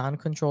otherwise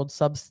non-controlled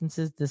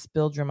substances, this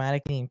bill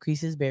dramatically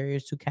increases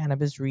barriers to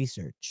cannabis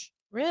research.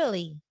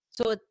 Really?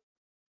 So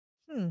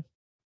I'm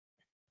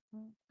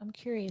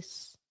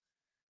curious.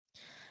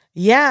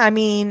 Yeah, I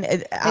mean,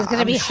 it's going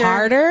to be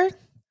harder?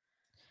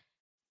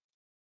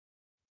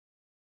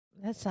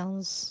 That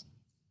sounds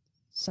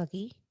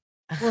sucky.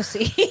 We'll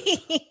see.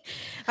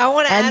 I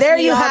want to ask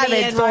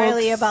Miyabi and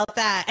Riley about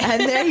that.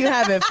 And there you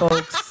have it,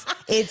 folks.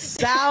 It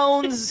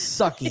sounds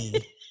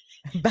sucky.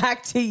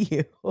 Back to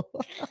you.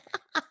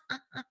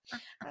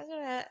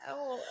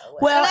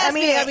 Well, I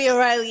mean,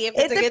 Riley, if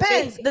it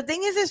depends. The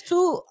thing is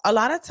too, a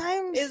lot of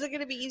times, is it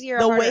going to be easier?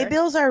 The way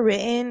bills are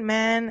written,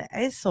 man,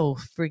 it's so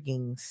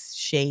freaking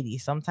shady.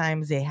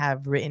 Sometimes they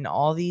have written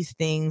all these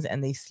things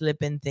and they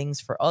slip in things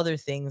for other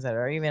things that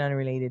are even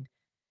unrelated.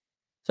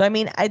 So, I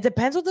mean, it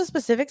depends what the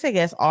specifics, I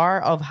guess,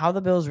 are of how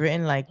the bill is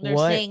written. Like, they're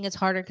saying it's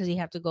harder because you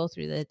have to go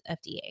through the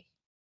FDA.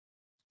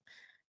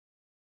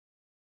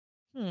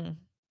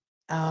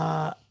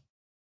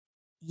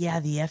 Yeah,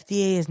 the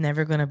FDA is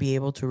never going to be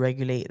able to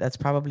regulate. That's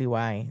probably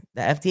why.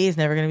 The FDA is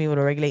never going to be able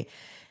to regulate.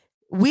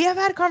 We have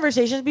had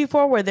conversations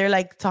before where they're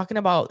like talking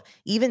about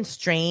even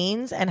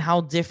strains and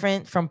how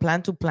different from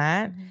plant to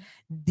plant.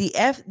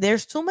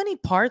 There's too many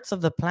parts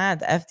of the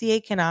plant. The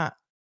FDA cannot.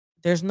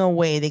 There's no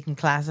way they can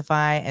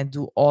classify and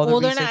do all the research on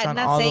all those things. Well,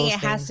 they're not saying it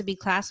has to be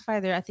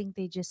classified. I think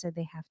they just said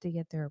they have to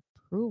get their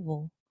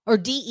approval. Or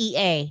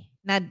DEA,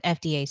 not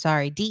FDA,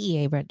 sorry,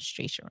 DEA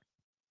registration.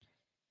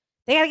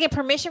 They got to get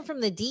permission from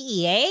the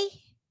DEA?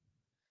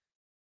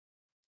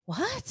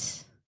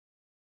 What?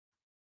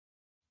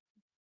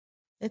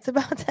 It's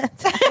about that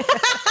time.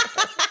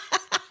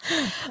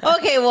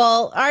 Okay,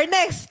 well, our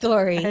next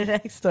story. Our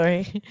next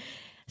story.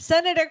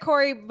 Senator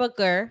Cory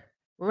Booker,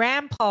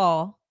 Rand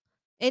Paul,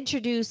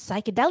 introduced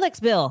psychedelics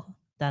bill.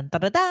 Dun, da,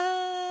 da,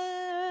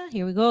 da.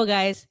 Here we go,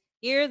 guys.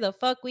 Here the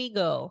fuck we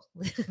go.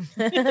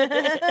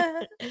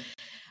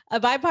 A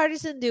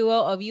bipartisan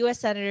duo of U.S.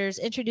 senators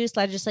introduced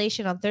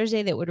legislation on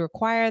Thursday that would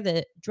require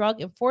the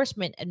Drug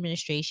Enforcement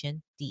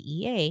Administration,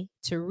 DEA,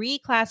 to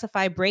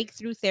reclassify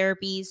breakthrough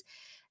therapies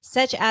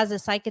such as the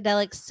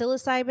psychedelics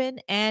psilocybin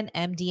and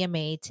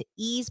MDMA to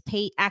ease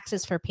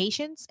access for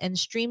patients and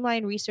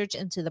streamline research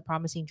into the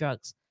promising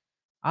drugs.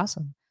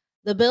 Awesome.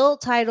 The bill,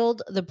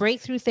 titled the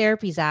Breakthrough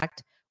Therapies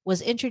Act,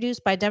 was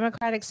introduced by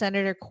Democratic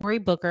Senator Cory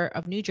Booker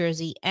of New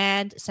Jersey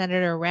and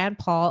Senator Rand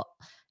Paul,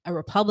 a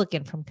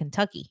Republican from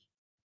Kentucky.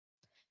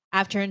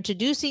 After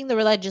introducing the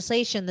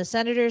legislation, the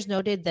senators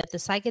noted that the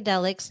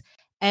psychedelics,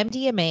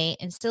 MDMA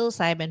and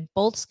psilocybin,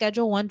 both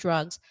Schedule I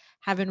drugs,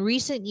 have in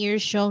recent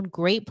years shown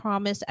great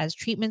promise as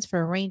treatments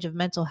for a range of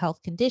mental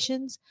health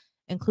conditions,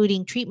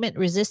 including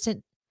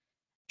treatment-resistant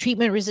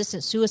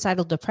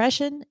suicidal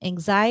depression,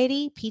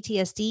 anxiety,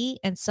 PTSD,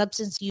 and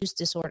substance use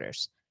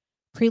disorders.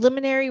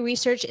 Preliminary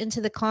research into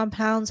the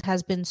compounds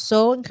has been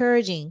so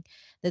encouraging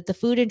that the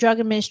Food and Drug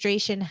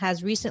Administration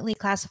has recently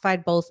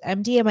classified both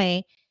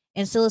MDMA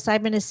and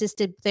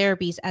psilocybin-assisted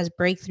therapies as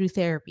breakthrough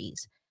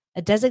therapies,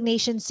 a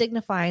designation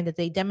signifying that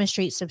they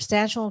demonstrate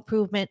substantial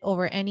improvement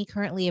over any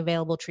currently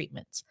available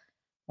treatments.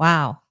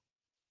 Wow.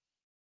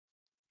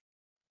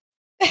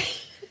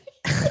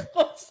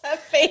 What's that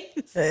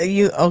face?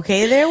 You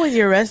okay there with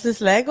your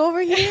restless leg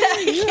over here?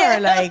 You are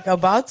like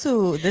about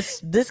to,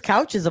 this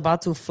couch is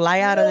about to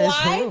fly out of this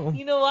room.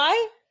 You know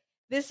why?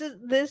 It's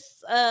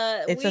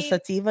a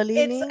sativa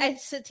leaning?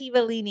 It's sativa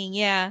leaning,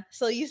 yeah.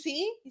 So you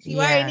see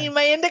why I need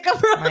my indica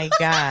from? My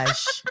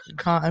gosh.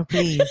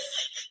 Please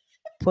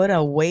put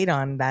a weight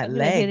on that I'm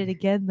leg. Hit it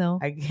again though.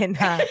 I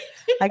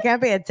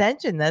can't pay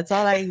attention. That's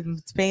all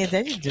I'm paying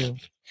attention to.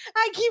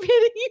 I keep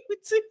hitting you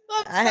too.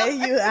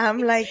 I'm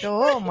like,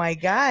 oh my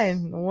God,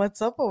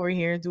 what's up over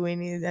here? Do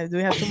we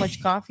have too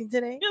much coffee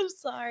today? I'm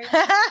sorry.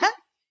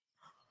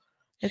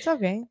 It's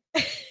okay.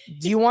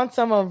 Do you want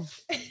some of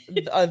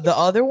the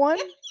other one?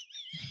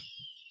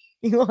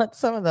 You want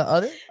some of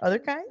the other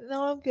kind?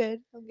 No, I'm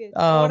good.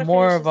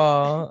 More of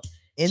a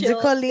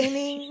indica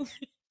leaning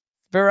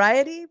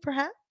variety,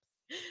 perhaps.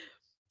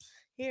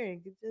 Here,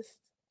 you could just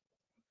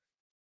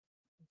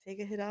take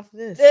a hit off of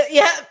this.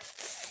 Yeah.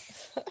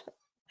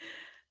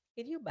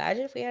 Can you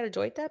imagine if we had a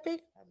joint that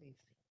big?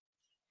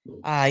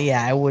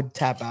 Yeah, I would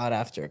tap out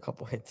after a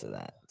couple hits of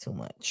that. Too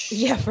much.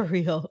 Yeah, for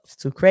real. It's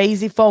too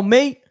crazy for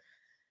me.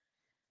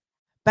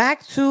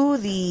 Back to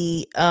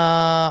the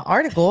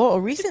article.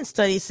 A recent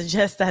study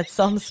suggests that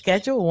some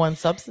Schedule I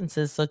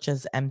substances, such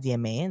as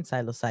MDMA and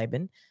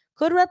psilocybin,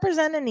 could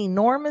represent an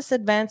enormous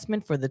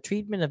advancement for the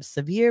treatment of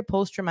severe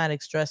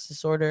post-traumatic stress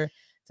disorder,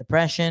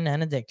 depression,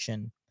 and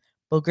addiction,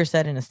 Booker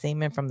said in a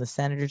statement from the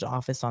senator's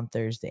office on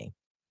Thursday.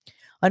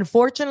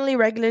 Unfortunately,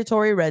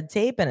 regulatory red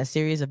tape and a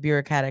series of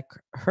bureaucratic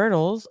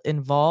hurdles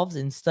involved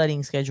in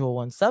studying Schedule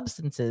I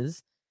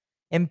substances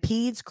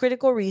impedes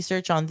critical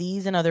research on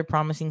these and other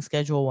promising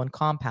Schedule I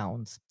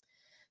compounds.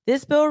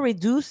 This bill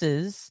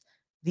reduces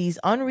these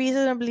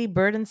unreasonably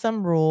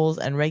burdensome rules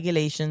and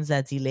regulations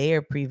that delay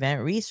or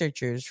prevent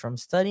researchers from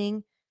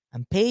studying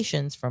and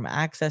patients from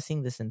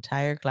accessing this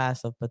entire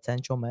class of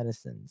potential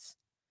medicines.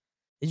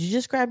 Did you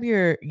just grab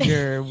your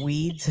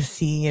weed to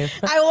see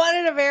if I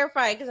wanted to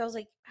verify because I was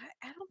like,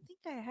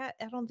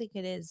 I don't think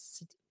it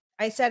is.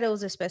 I said it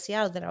was a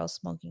special that I was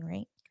smoking,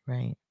 right?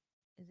 Right.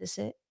 Is this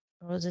it?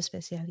 Or was it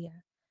special? Yeah.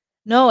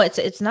 No,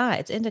 it's not.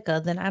 It's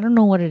indica. Then I don't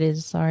know what it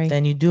is. Sorry.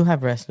 Then you do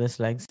have restless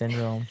leg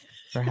syndrome,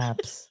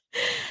 perhaps.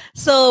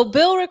 So,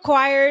 bill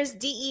requires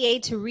DEA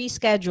to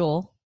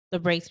reschedule the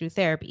breakthrough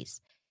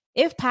therapies.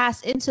 If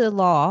passed into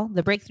law,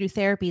 the Breakthrough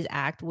Therapies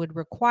Act would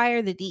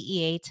require the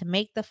DEA to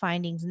make the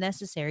findings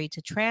necessary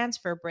to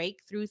transfer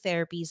breakthrough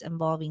therapies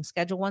involving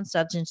Schedule I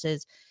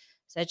substances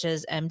such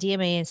as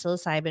MDMA and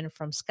psilocybin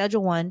from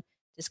Schedule I to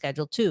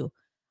Schedule II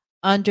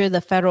under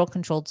the Federal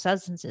Controlled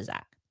Substances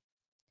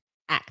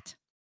Act.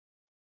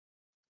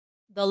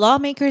 The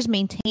lawmakers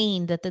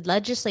maintained that the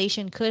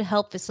legislation could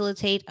help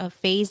facilitate a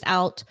phased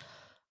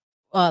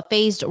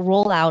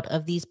rollout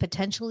of these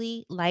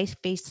potentially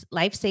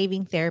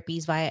life-saving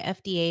therapies via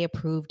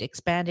FDA-approved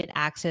expanded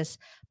access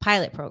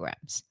pilot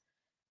programs.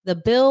 The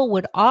bill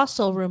would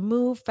also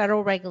remove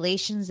federal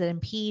regulations that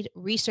impede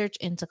research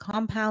into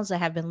compounds that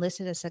have been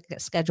listed as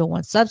Schedule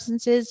I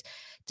substances,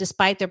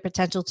 despite their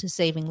potential to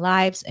saving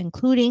lives,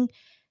 including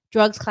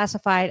drugs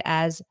classified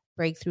as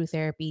breakthrough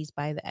therapies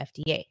by the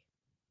FDA.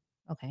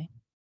 Okay.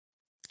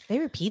 They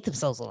repeat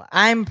themselves a lot.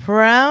 I'm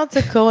proud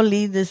to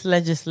co-lead this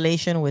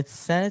legislation with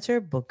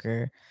Senator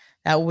Booker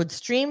that would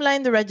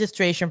streamline the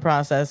registration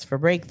process for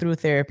breakthrough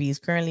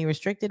therapies currently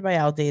restricted by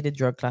outdated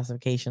drug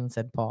classification,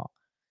 said Paul.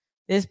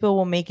 This bill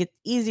will make it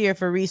easier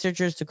for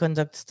researchers to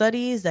conduct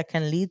studies that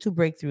can lead to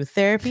breakthrough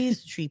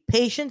therapies to treat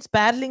patients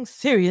battling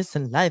serious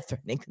and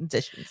life-threatening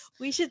conditions.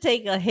 We should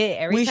take a hit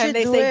every We time should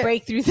they do say it.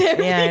 breakthrough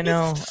therapy. Yeah, I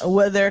know.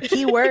 Well, there are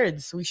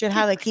keywords. We should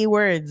have the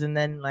keywords and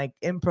then like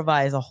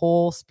improvise a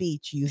whole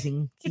speech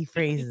using key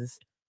phrases.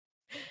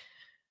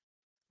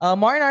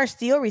 Martin R.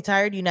 Steele,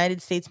 retired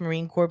United States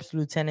Marine Corps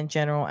Lieutenant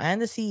General and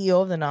the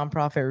CEO of the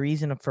nonprofit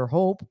Reason for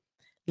Hope,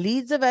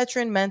 leads the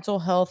Veteran Mental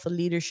Health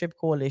Leadership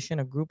Coalition,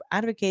 a group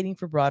advocating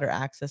for broader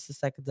access to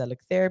psychedelic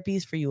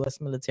therapies for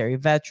U.S. military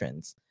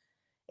veterans.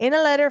 In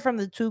a letter from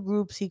the two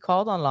groups, he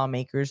called on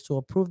lawmakers to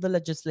approve the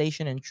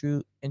legislation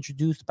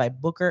introduced by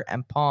Booker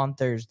and Paul on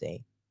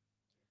Thursday.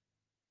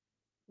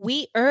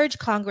 We urge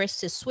Congress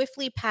to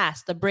swiftly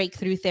pass the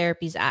Breakthrough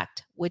Therapies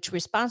Act, which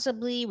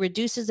responsibly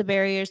reduces the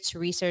barriers to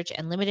research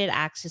and limited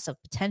access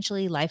of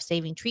potentially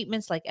life-saving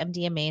treatments like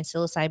MDMA and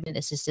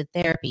psilocybin-assisted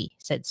therapy,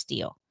 said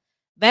Steele.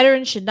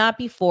 Veterans should not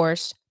be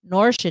forced,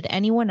 nor should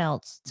anyone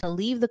else, to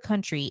leave the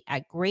country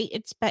at great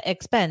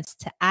expense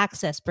to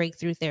access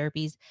breakthrough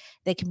therapies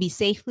that can be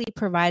safely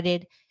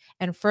provided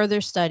and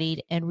further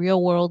studied in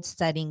real-world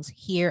settings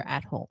here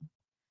at home.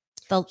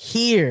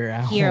 Here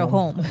at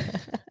home.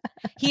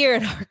 Here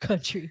in our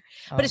country.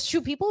 But it's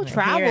true. People Here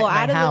travel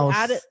at my out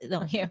house. of no,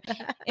 here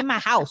in my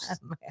house.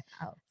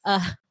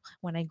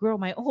 When I grow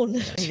my own.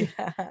 We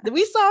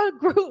saw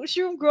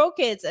shroom grow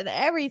kits and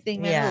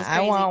everything. Man, Yeah,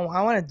 I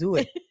want to do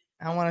it.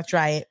 I want to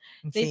try it.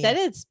 They said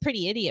it's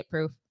pretty idiot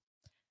proof.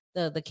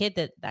 The kid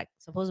that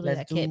supposedly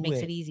Let's that kid do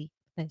makes it. it easy.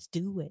 Let's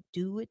do it.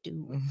 Do it.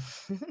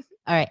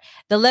 All right.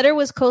 The letter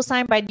was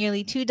co-signed by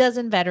nearly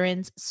 24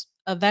 veterans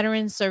of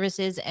veterans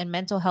services and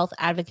mental health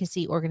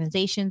advocacy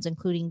organizations,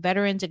 including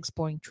Veterans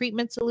Exploring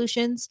Treatment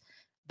Solutions,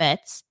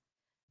 VETS,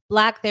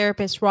 Black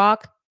Therapists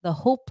Rock, the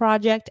Hope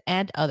Project,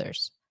 and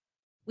others.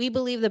 We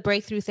believe the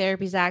Breakthrough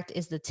Therapies Act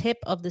is the tip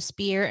of the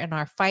spear in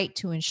our fight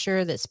to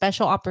ensure that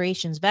special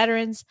operations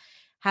veterans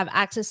have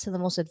access to the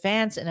most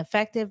advanced and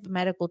effective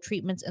medical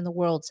treatments in the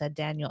world, said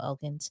Daniel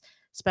Elkins,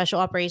 Special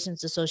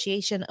Operations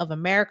Association of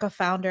America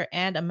founder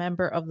and a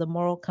member of the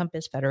Moral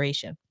Compass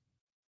Federation.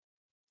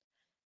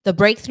 The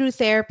Breakthrough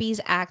Therapies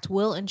Act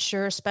will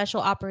ensure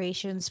special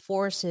operations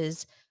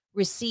forces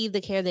receive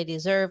the care they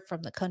deserve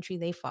from the country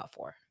they fought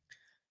for.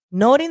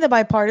 Noting the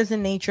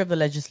bipartisan nature of the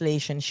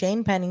legislation,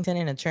 Shane Pennington,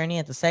 an attorney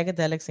at the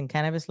psychedelics and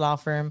cannabis law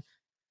firm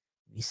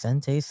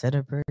Vicente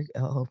Sederberg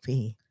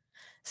LLP,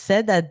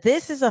 said that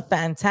this is a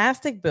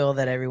fantastic bill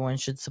that everyone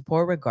should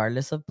support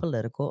regardless of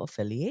political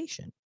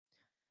affiliation.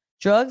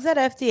 Drugs that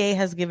FDA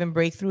has given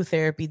breakthrough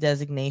therapy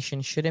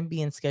designation shouldn't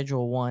be in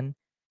Schedule 1,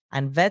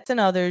 and vets and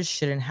others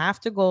shouldn't have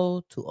to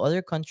go to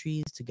other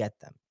countries to get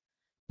them,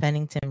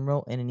 Pennington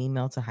wrote in an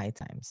email to High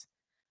Times.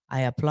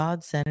 I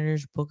applaud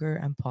Senators Booker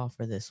and Paul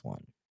for this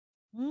one.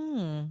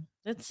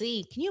 Let's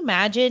see. Can you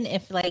imagine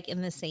if, like,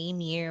 in the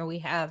same year we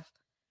have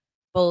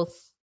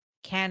both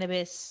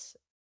cannabis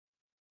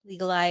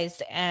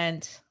legalized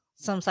and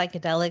some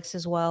psychedelics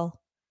as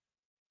well?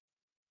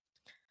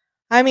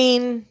 I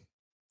mean,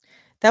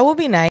 that would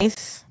be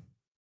nice.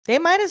 They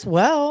might as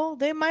well.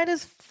 They might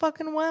as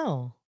fucking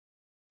well.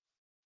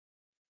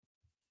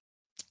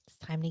 It's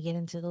time to get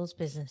into those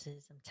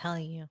businesses. I'm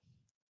telling you.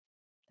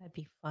 That'd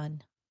be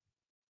fun.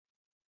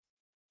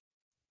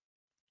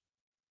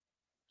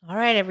 All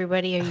right,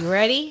 everybody. Are you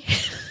ready?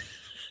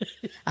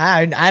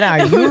 Are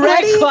you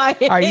ready?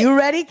 Quiet. Are you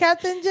ready,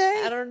 Captain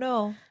J? I don't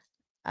know.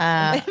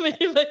 I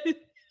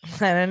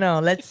don't know.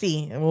 Let's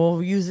see.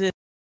 We'll use it.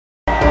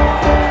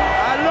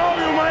 I love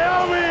you, Miami!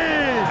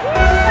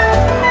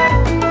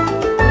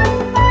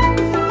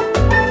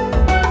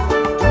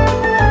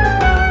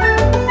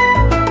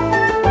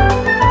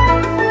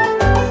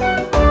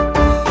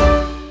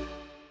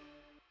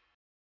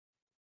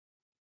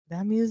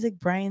 That music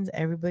brightens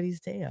everybody's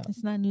day up.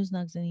 It's not News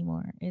Nugs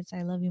anymore. It's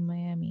I Love You,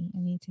 Miami. I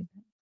need to.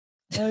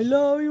 I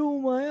love you,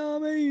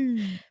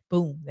 Miami.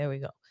 Boom. There we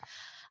go.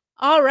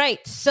 All right.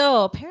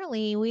 So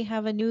apparently we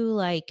have a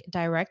new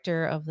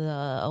director of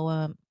the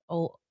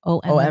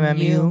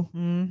OMMU.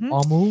 Mhm.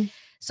 Omu.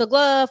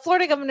 So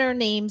Florida governor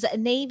names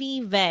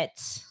Navy vet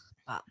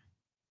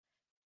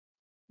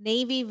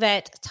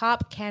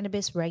top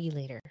cannabis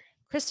regulator.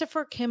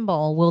 Christopher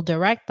Kimball will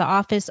direct the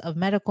Office of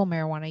Medical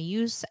Marijuana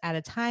Use at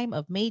a time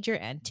of major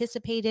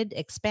anticipated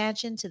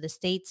expansion to the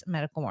state's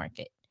medical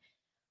market.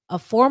 A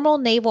formal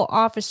naval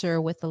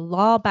officer with a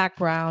law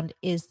background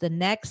is the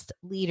next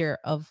leader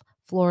of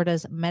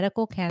Florida's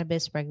medical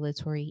cannabis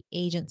regulatory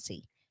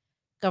agency.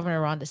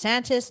 Governor Ron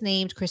DeSantis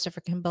named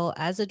Christopher Kimball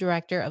as the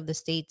director of the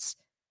state's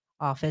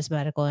Office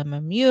Medical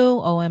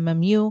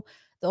OMMU,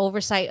 the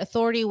oversight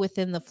authority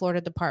within the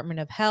Florida Department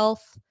of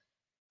Health.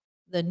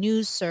 The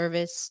news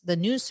service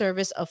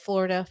of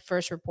Florida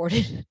first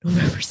reported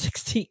November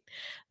 16th.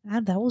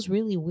 That was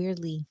really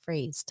weirdly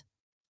phrased.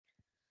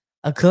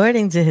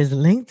 According to his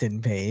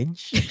LinkedIn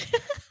page,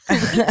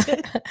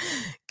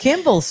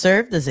 Kimball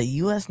served as a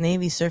U.S.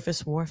 Navy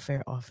surface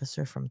warfare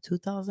officer from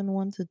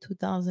 2001 to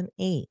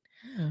 2008,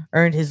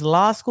 earned his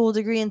law school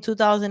degree in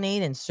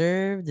 2008, and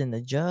served in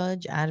the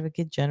Judge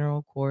Advocate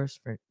General course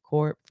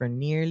Corp for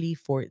nearly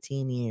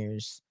 14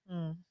 years.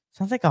 Mm.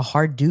 Sounds like a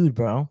hard dude,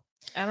 bro.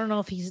 I don't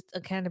know if he's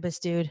a cannabis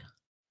dude.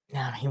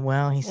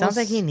 Well, he sounds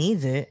like he s-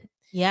 needs it.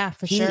 Yeah,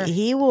 for sure.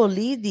 He will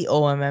lead the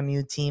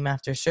OMMU team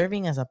after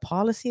serving as a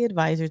policy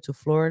advisor to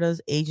Florida's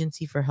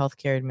Agency for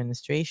Healthcare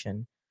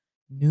Administration.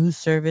 News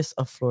Service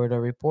of Florida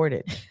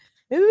reported.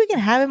 Maybe we can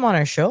have him on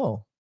our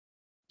show.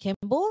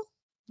 Kimball?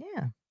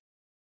 Yeah.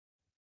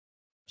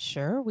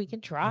 Sure, we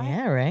can try.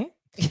 Yeah, right?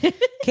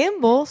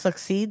 Kimball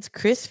succeeds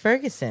Chris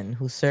Ferguson,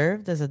 who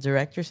served as a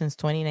director since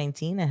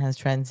 2019 and has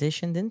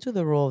transitioned into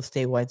the role of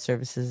statewide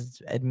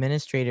services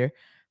administrator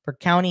for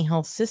county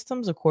health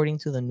systems, according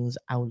to the news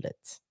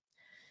outlet.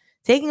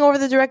 Taking over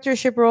the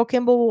directorship role,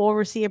 Kimball will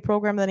oversee a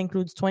program that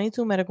includes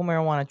 22 medical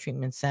marijuana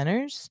treatment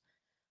centers,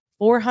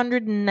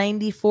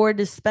 494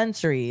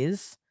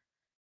 dispensaries,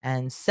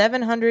 and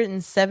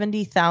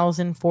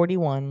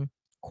 770,041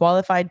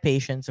 qualified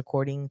patients,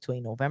 according to a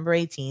November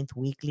 18th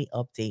weekly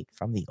update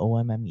from the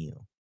OMMU.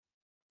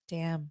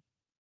 Damn.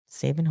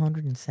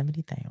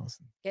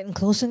 770,000. Getting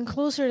closer and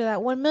closer to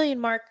that 1 million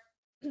mark.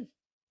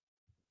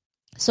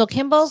 So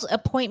Kimball's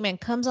appointment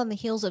comes on the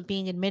heels of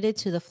being admitted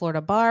to the Florida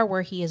bar,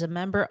 where he is a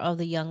member of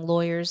the Young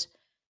Lawyers,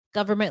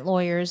 Government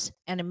Lawyers,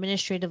 and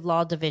Administrative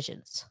Law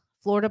Divisions.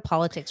 Florida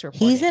Politics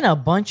reporting. He's in a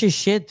bunch of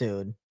shit,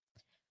 dude.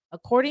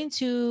 According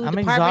to I'm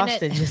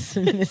exhausted just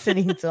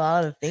listening to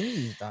all the things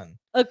he's done.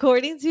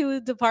 According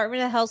to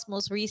Department of Health's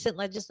most recent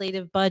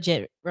legislative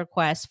budget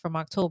request from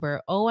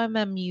October,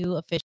 OMMU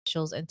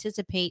officials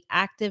anticipate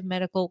active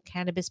medical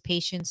cannabis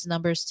patients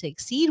numbers to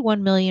exceed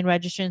 1 million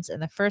registrants in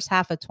the first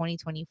half of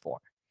 2024.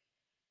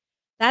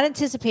 That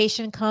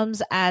anticipation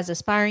comes as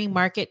aspiring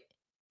market.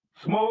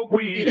 Smoke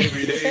weed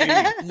every day.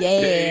 I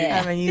Yeah.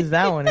 haven't used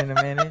that one in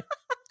a minute.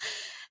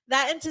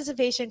 That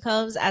anticipation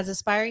comes as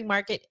aspiring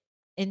market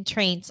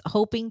entrants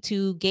hoping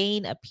to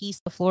gain a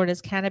piece of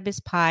Florida's cannabis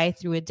pie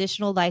through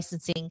additional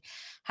licensing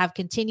have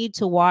continued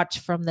to watch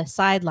from the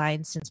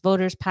sidelines since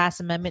voters passed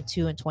Amendment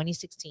 2 in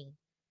 2016.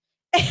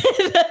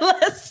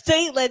 The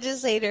state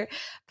legislator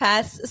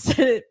passed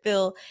Senate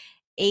Bill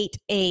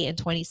 8A in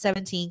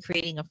 2017,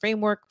 creating a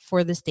framework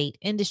for the state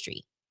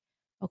industry.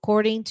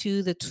 According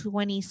to the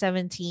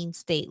 2017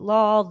 state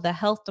law, the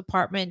health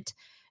department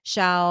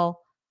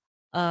shall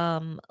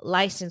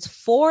license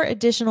 4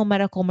 additional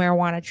medical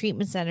marijuana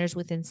treatment centers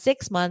within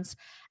 6 months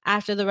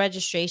after the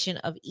registration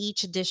of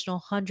each additional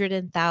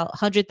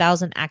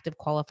 100,000 active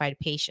qualified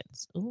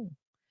patients. Ooh.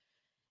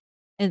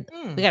 And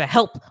we gotta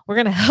help. We're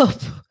gonna help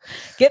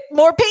get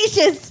more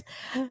patients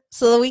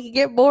so that we can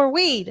get more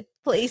weed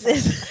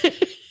places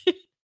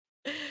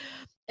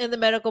in the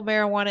medical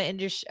marijuana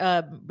industry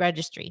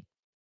registry.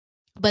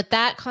 But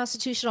that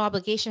constitutional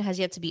obligation has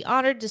yet to be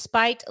honored,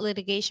 despite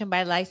litigation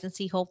by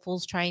licensee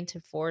hopefuls trying to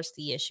force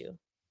the issue.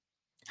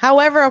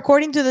 However,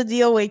 according to the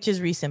DOH's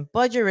recent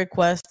budget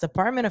request,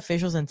 department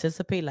officials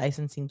anticipate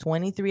licensing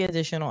 23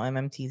 additional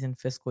MMTs in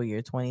fiscal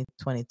year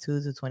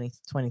 2022 to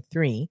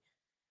 2023,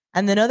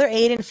 and another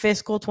 8 in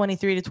fiscal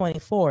 23 to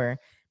 24,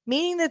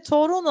 meaning the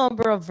total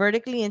number of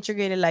vertically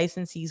integrated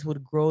licensees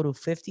would grow to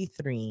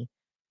 53,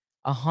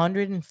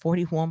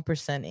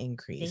 141%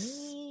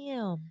 increase.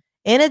 Damn.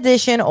 In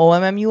addition,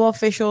 OMMU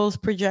officials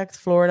project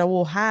Florida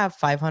will have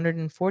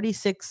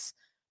 546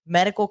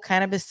 medical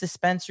cannabis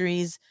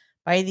dispensaries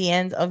by the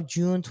end of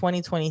June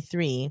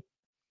 2023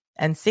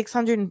 and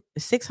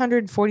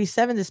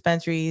 647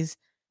 dispensaries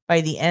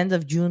by the end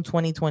of June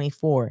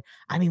 2024.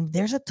 I mean,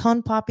 there's a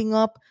ton popping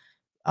up.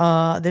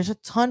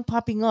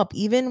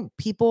 Even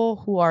people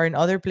who are in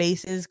other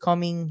places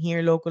coming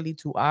here locally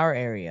to our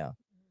area.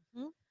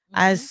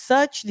 As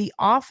such, the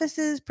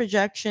office's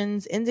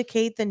projections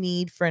indicate the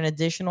need for an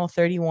additional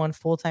 31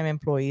 full-time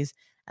employees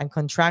and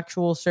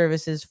contractual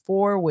services,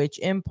 for which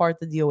in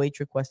part the DOH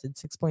requested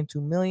 $6.2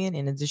 million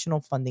in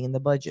additional funding in the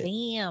budget.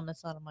 Damn,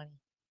 that's a lot of money.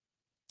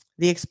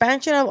 The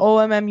expansion of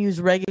OMMU's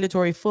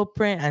regulatory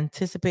footprint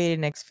anticipated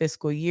next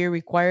fiscal year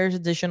requires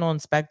additional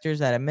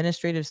inspectors and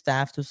administrative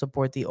staff to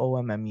support the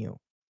OMMU.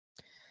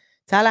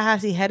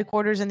 Tallahassee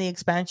headquarters and the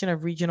expansion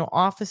of regional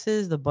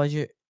offices, the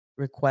budget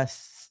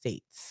request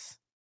states.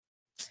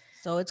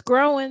 So it's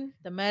growing.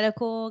 The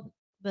medical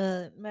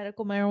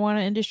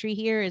marijuana industry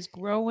here is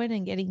growing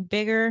and getting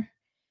bigger.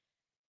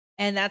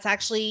 And that's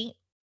actually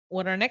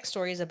what our next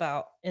story is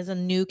about, is a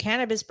new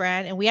cannabis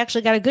brand. And we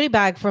actually got a goodie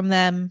bag from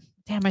them.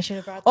 Damn, I should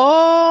have brought that.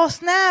 Oh,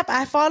 snap.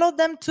 I followed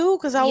them too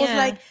because I was Yeah.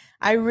 like,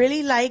 I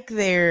really like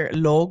their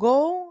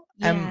logo.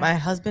 Yeah. And my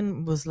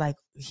husband was like,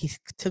 he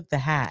took the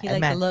hat. He And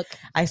liked the man, look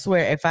I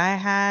swear, if I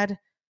had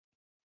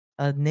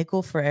a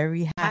nickel for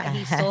every hat that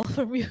he stole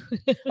from you.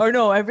 or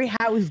no, every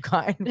hat we've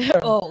gotten.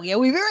 Oh, yeah,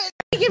 we were.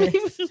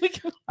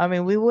 I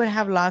mean, we would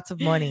have lots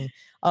of money.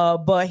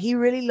 But he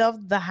really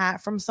loved the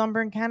hat from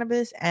Sunburn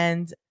Cannabis,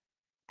 and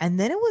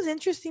then it was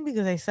interesting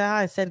because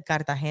I said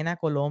Cartagena,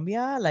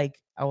 Colombia. Like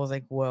I was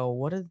like, well,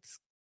 what does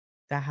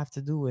that have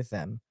to do with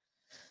them?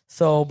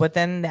 So, but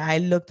then I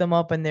looked them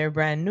up, and they're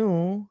brand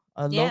new,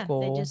 Yeah,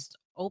 local. they just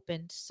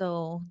opened.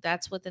 So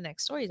that's what the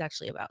next story is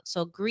actually about.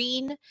 So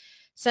Green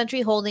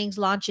Century Holdings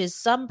launches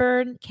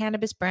Sunburn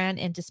cannabis brand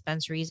and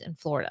dispensaries in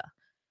Florida.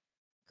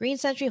 Green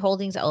Century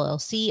Holdings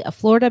LLC, a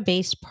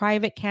Florida-based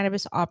private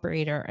cannabis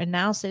operator,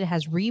 announced that it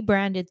has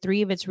rebranded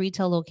 3 of its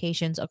retail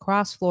locations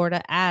across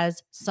Florida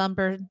as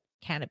Sunburn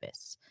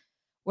Cannabis,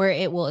 where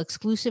it will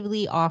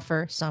exclusively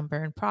offer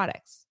Sunburn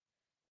products.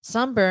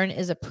 Sunburn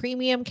is a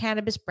premium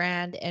cannabis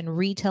brand and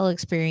retail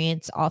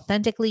experience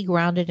authentically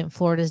grounded in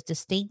Florida's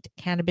distinct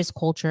cannabis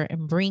culture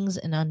and brings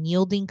an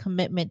unyielding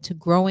commitment to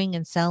growing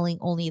and selling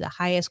only the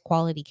highest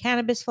quality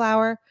cannabis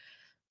flower,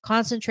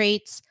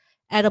 concentrates,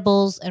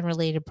 edibles, and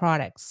related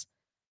products.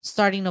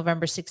 Starting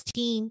November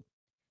 16,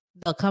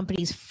 the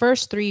company's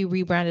first 3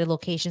 rebranded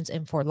locations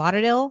in Fort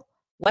Lauderdale,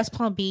 West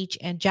Palm Beach,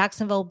 and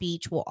Jacksonville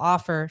Beach will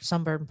offer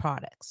Sunburn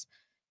products,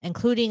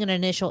 including an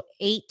initial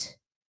 8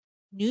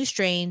 new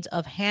strains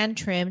of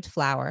hand-trimmed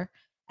flower,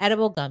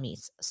 edible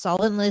gummies,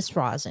 solventless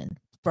rosin,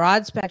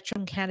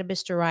 broad-spectrum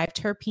cannabis-derived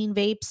terpene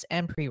vapes,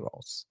 and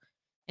pre-rolls.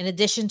 In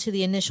addition to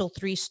the initial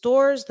 3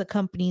 stores, the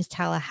company's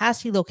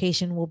Tallahassee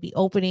location will be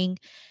opening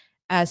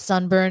as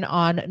Sunburn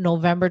on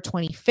November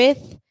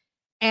 25th,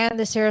 and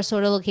the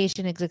Sarasota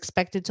location is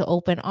expected to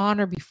open on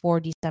or before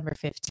December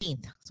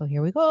 15th. So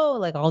here we go,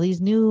 like all these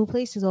new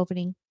places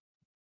opening.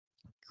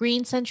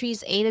 Green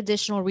Century's 8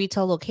 additional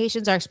retail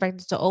locations are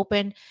expected to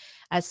open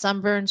as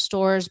Sunburn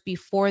stores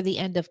before the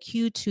end of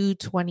Q2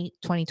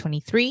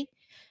 2023.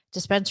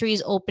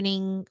 Dispensaries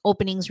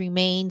openings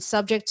remain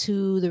subject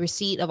to the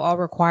receipt of all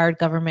required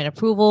government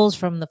approvals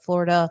from the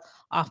Florida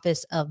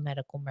Office of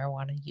Medical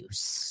Marijuana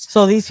Use.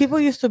 So these people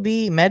used to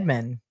be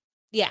MedMen.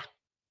 Yeah.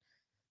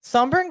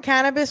 Sunburn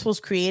Cannabis was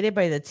created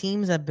by the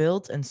teams that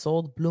built and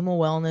sold Bluma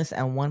Wellness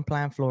and One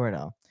Plant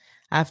Florida.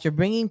 After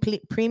bringing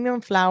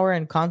premium flower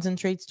and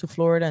concentrates to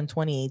Florida in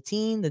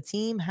 2018, the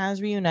team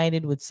has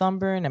reunited with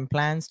Sunburn and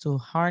plans to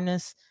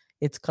harness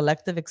its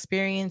collective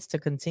experience to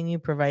continue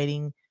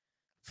providing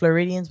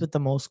Floridians with the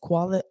most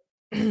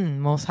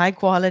high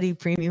quality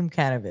premium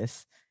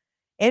cannabis.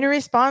 In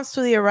response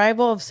to the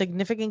arrival of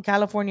significant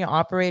California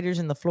operators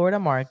in the Florida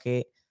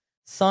market,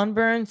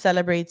 Sunburn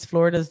celebrates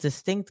Florida's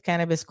distinct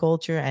cannabis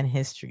culture and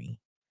history.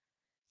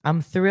 I'm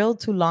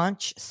thrilled to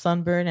launch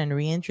Sunburn and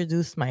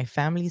reintroduce my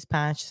family's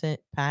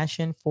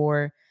passion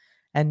for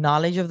and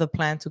knowledge of the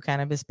plant to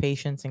cannabis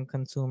patients and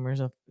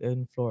consumers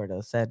in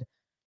Florida, said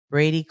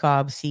Brady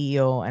Cobb,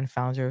 CEO and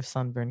founder of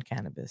Sunburn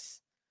Cannabis.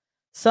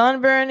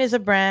 Sunburn is a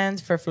brand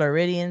for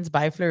Floridians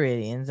by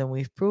Floridians, and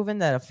we've proven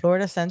that a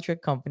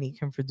Florida-centric company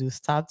can produce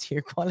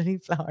top-tier quality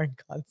flower and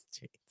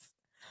concentrates.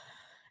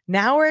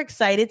 Now we're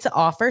excited to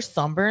offer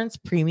Sunburn's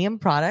premium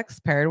products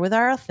paired with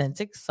our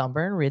authentic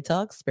Sunburn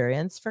retail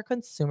experience for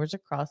consumers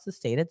across the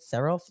state at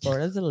several of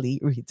Florida's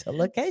elite retail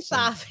locations.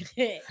 Stop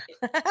it.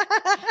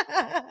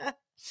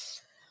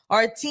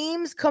 Our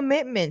team's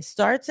commitment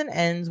starts and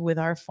ends with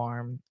our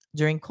farm.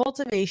 During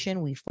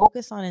cultivation, we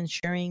focus on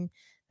ensuring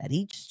that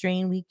each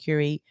strain we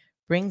curate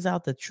brings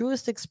out the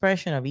truest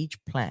expression of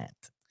each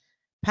plant.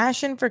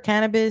 Passion for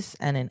cannabis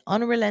and an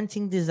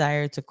unrelenting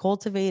desire to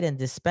cultivate and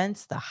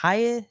dispense the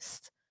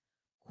highest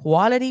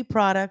quality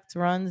product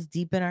runs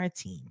deep in our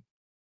team.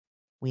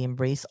 We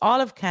embrace all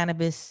of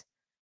cannabis,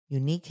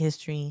 unique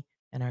history,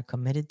 and are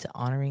committed to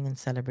honoring and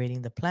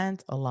celebrating the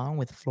plant along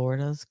with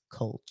Florida's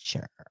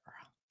culture.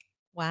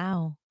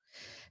 Wow.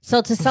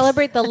 So to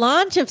celebrate the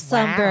launch of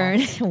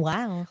Sunburn,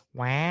 Wow.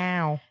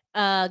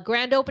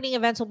 Grand opening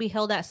events will be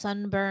held at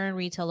Sunburn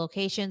retail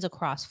locations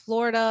across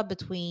Florida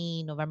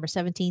between November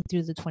 17th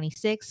through the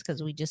 26th,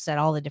 because we just said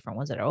all the different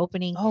ones that are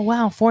opening. Oh,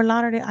 wow. Fort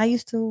Lauderdale.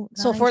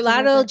 So Fort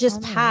Lauderdale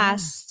just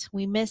passed.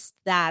 We missed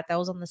that. That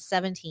was on the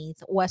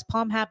 17th. West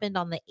Palm happened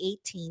on the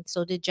 18th.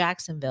 So did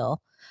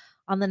Jacksonville.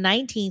 On the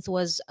 19th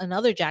was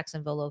another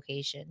Jacksonville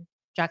location,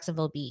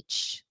 Jacksonville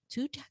Beach.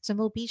 2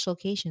 Jacksonville Beach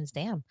locations.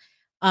 Damn.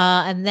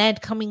 And then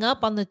coming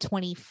up on the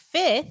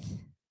 25th,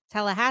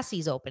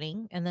 Tallahassee's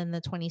opening, and then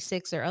the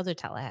 26th are other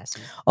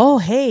Tallahassee. Oh,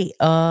 hey,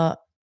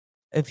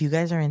 if you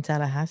guys are in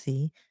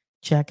Tallahassee,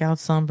 check out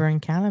Sunburn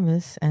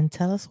Cannabis and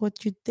tell us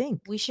what you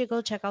think. We should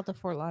go check out the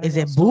Fort Lauderdale Is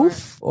it store.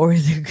 boof or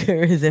is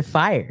it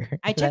fire?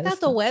 I checked out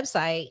the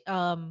website,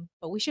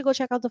 but we should go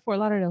check out the Fort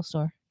Lauderdale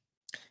store.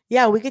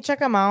 Yeah, we could check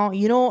them out.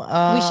 You know,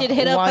 we should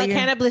hit up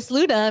Cannabis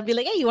Luda and be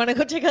like, hey, you want to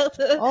go check out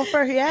the...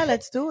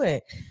 let's do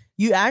it.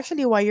 You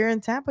actually, while you're in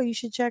Tampa, you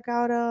should check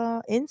out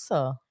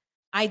INSA.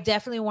 I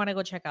definitely want to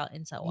go check out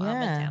INSA while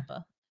I'm in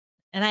Tampa.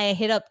 And I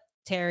hit up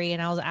Terry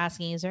and I was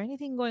asking, is there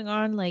anything going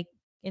on, like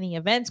any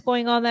events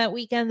going on that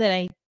weekend that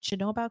I should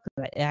know about?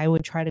 Because I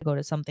would try to go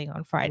to something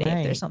on Friday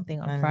if there's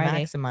something on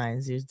Friday.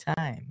 Maximize your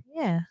time.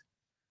 Yeah.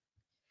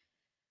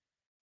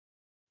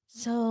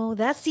 So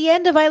that's the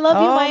end of I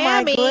Love You,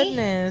 Miami.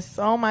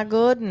 Oh my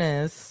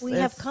goodness. We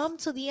have come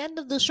to the end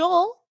of the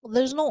show.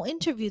 There's no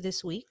interview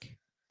this week.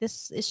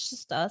 It's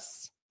just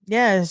us.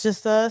 Yeah, it's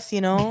just us,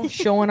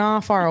 showing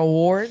off our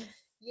award.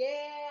 Yeah.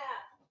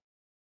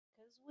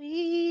 Because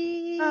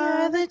we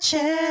are the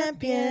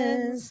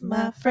champions,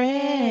 my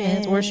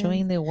friends. We're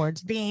showing the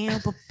awards.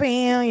 Bam,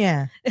 bam,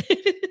 yeah.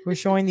 We're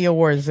showing the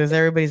awards because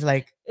everybody's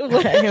like, I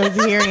was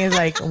hearing is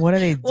like, what are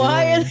they doing?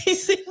 Why are they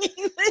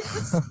singing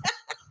this?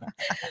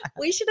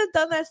 We should have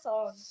done that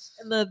song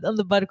on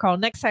the Bud Crawl.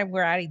 Next time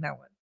we're adding that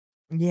one.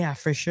 Yeah,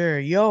 for sure.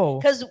 Yo.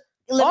 Because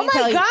Oh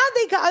my God,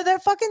 they got their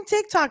fucking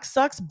TikTok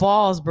sucks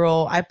balls,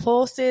 bro. I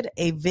posted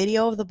a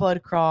video of the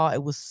Bud Crawl.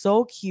 It was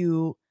so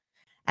cute.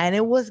 And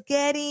it was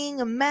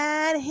getting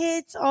mad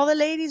hits. All the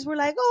ladies were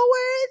like, oh,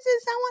 where is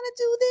this? I want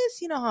to do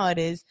this. You know how it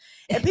is.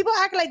 And people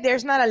act like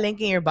there's not a link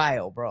in your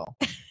bio, bro.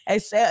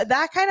 It's,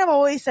 that kind of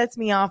always sets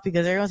me off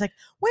because everyone's like,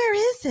 where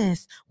is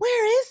this?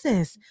 Where is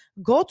this?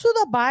 Go to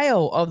the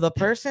bio of the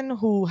person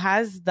who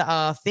has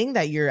the thing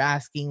that you're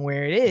asking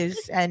where it is.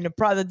 And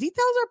the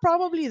details are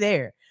probably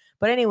there.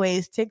 But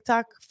anyways,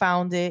 TikTok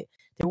found it.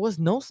 There was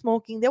no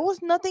smoking. There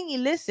was nothing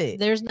illicit.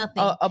 There's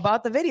nothing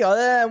about the video.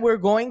 Other than we're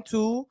going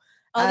to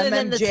other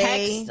than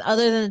MMJ,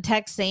 the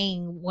text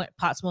saying what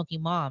pot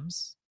smoking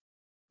moms.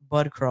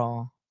 Bud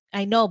Crawl.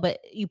 I know, but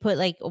you put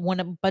like a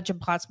bunch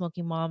of pot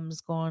smoking moms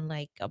going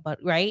like about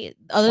right.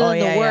 Other than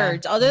the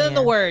words,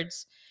 the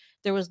words,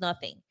 there was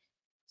nothing.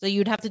 So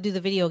you'd have to do the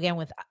video again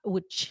with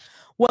which.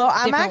 Well,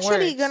 I'm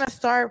actually gonna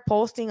start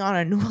posting on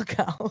a new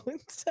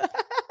account.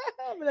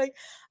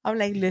 I'm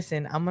like,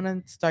 listen, I'm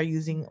gonna start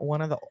using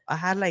one of the. I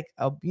had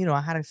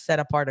to set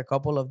apart a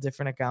couple of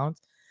different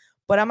accounts,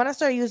 but I'm gonna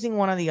start using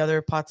one of the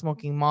other pot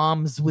smoking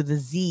moms with a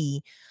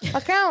Z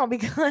account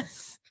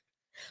because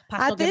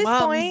at this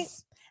point,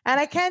 and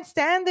I can't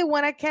stand it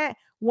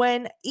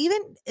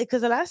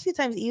because the last few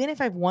times, even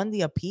if I've won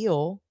the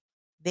appeal,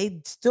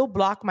 they still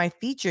block my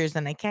features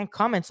and I can't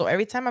comment. So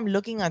every time I'm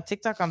looking on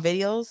TikTok on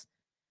videos,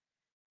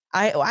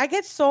 I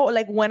get so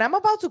like when I'm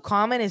about to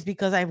comment is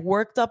because I've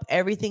worked up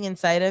everything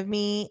inside of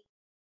me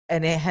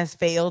and it has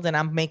failed and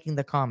I'm making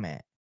the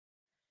comment.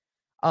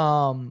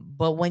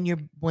 But when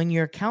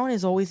your account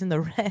is always in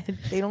the red,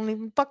 they don't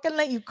even fucking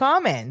let you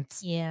comment.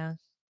 Yeah.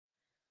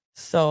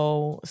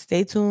 So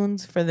stay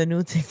tuned for the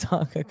new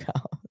TikTok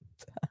account.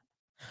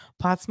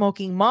 Pot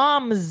smoking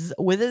moms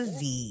with a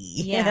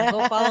Z. Yeah,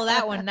 go follow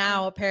that one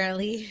now,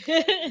 apparently.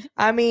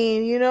 I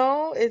mean,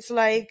 it's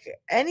like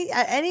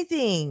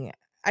anything.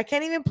 I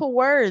can't even put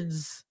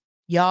words,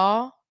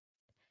 y'all.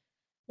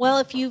 Well,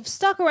 if you've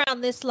stuck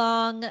around this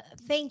long,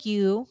 thank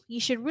you. You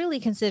should really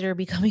consider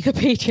becoming a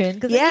patron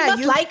because you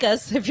must like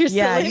us if you're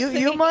still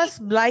listening. you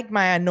must like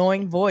my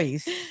annoying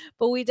voice.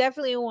 But we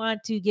definitely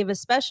want to give a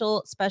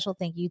special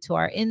thank you to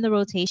our In the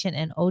Rotation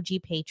and OG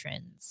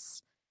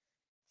patrons.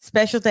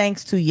 Special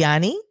thanks to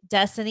Yanni,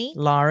 Destiny,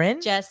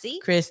 Lauren, Jesse,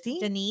 Christy,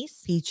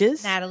 Denise,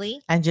 Peaches,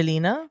 Natalie,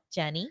 Angelina,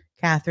 Jenny,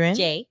 Catherine,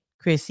 Jay,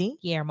 Chrissy,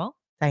 Guillermo,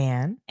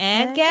 Diane,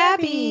 and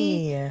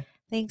Gabby.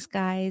 Thanks,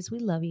 guys. We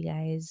love you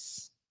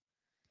guys.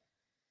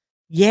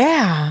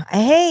 Yeah.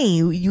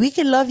 Hey, we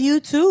can love you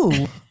too.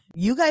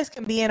 You guys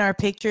can be in our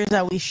pictures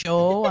that we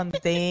show on the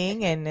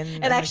thing and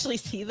actually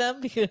see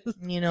them because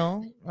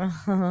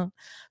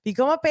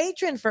become a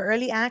patron for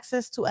early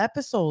access to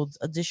episodes,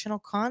 additional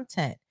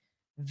content,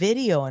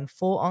 video, and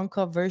full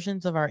uncut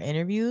versions of our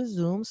interviews,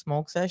 Zoom,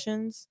 smoke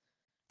sessions,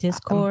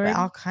 Discord,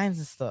 all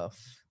kinds of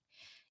stuff.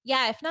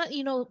 Yeah, if not,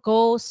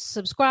 go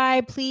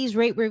subscribe, please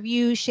rate,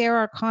 review, share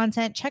our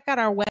content. Check out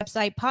our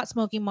website,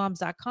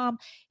 potsmokingmoms.com.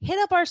 Hit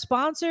up our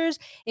sponsors.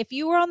 If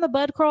you were on the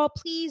Bud Crawl,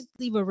 please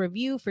leave a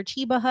review for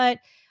Chiba Hut.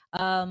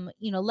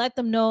 Let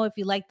them know if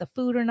you like the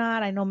food or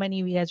not. I know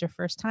many of you guys are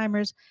first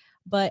timers,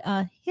 but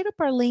hit up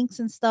our links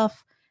and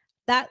stuff.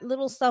 That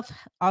little stuff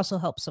also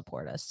helps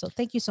support us. So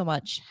thank you so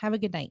much. Have a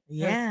good night.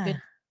 Yeah.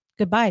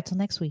 Goodbye till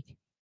next week.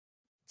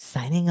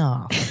 Signing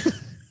off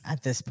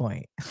at this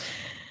point.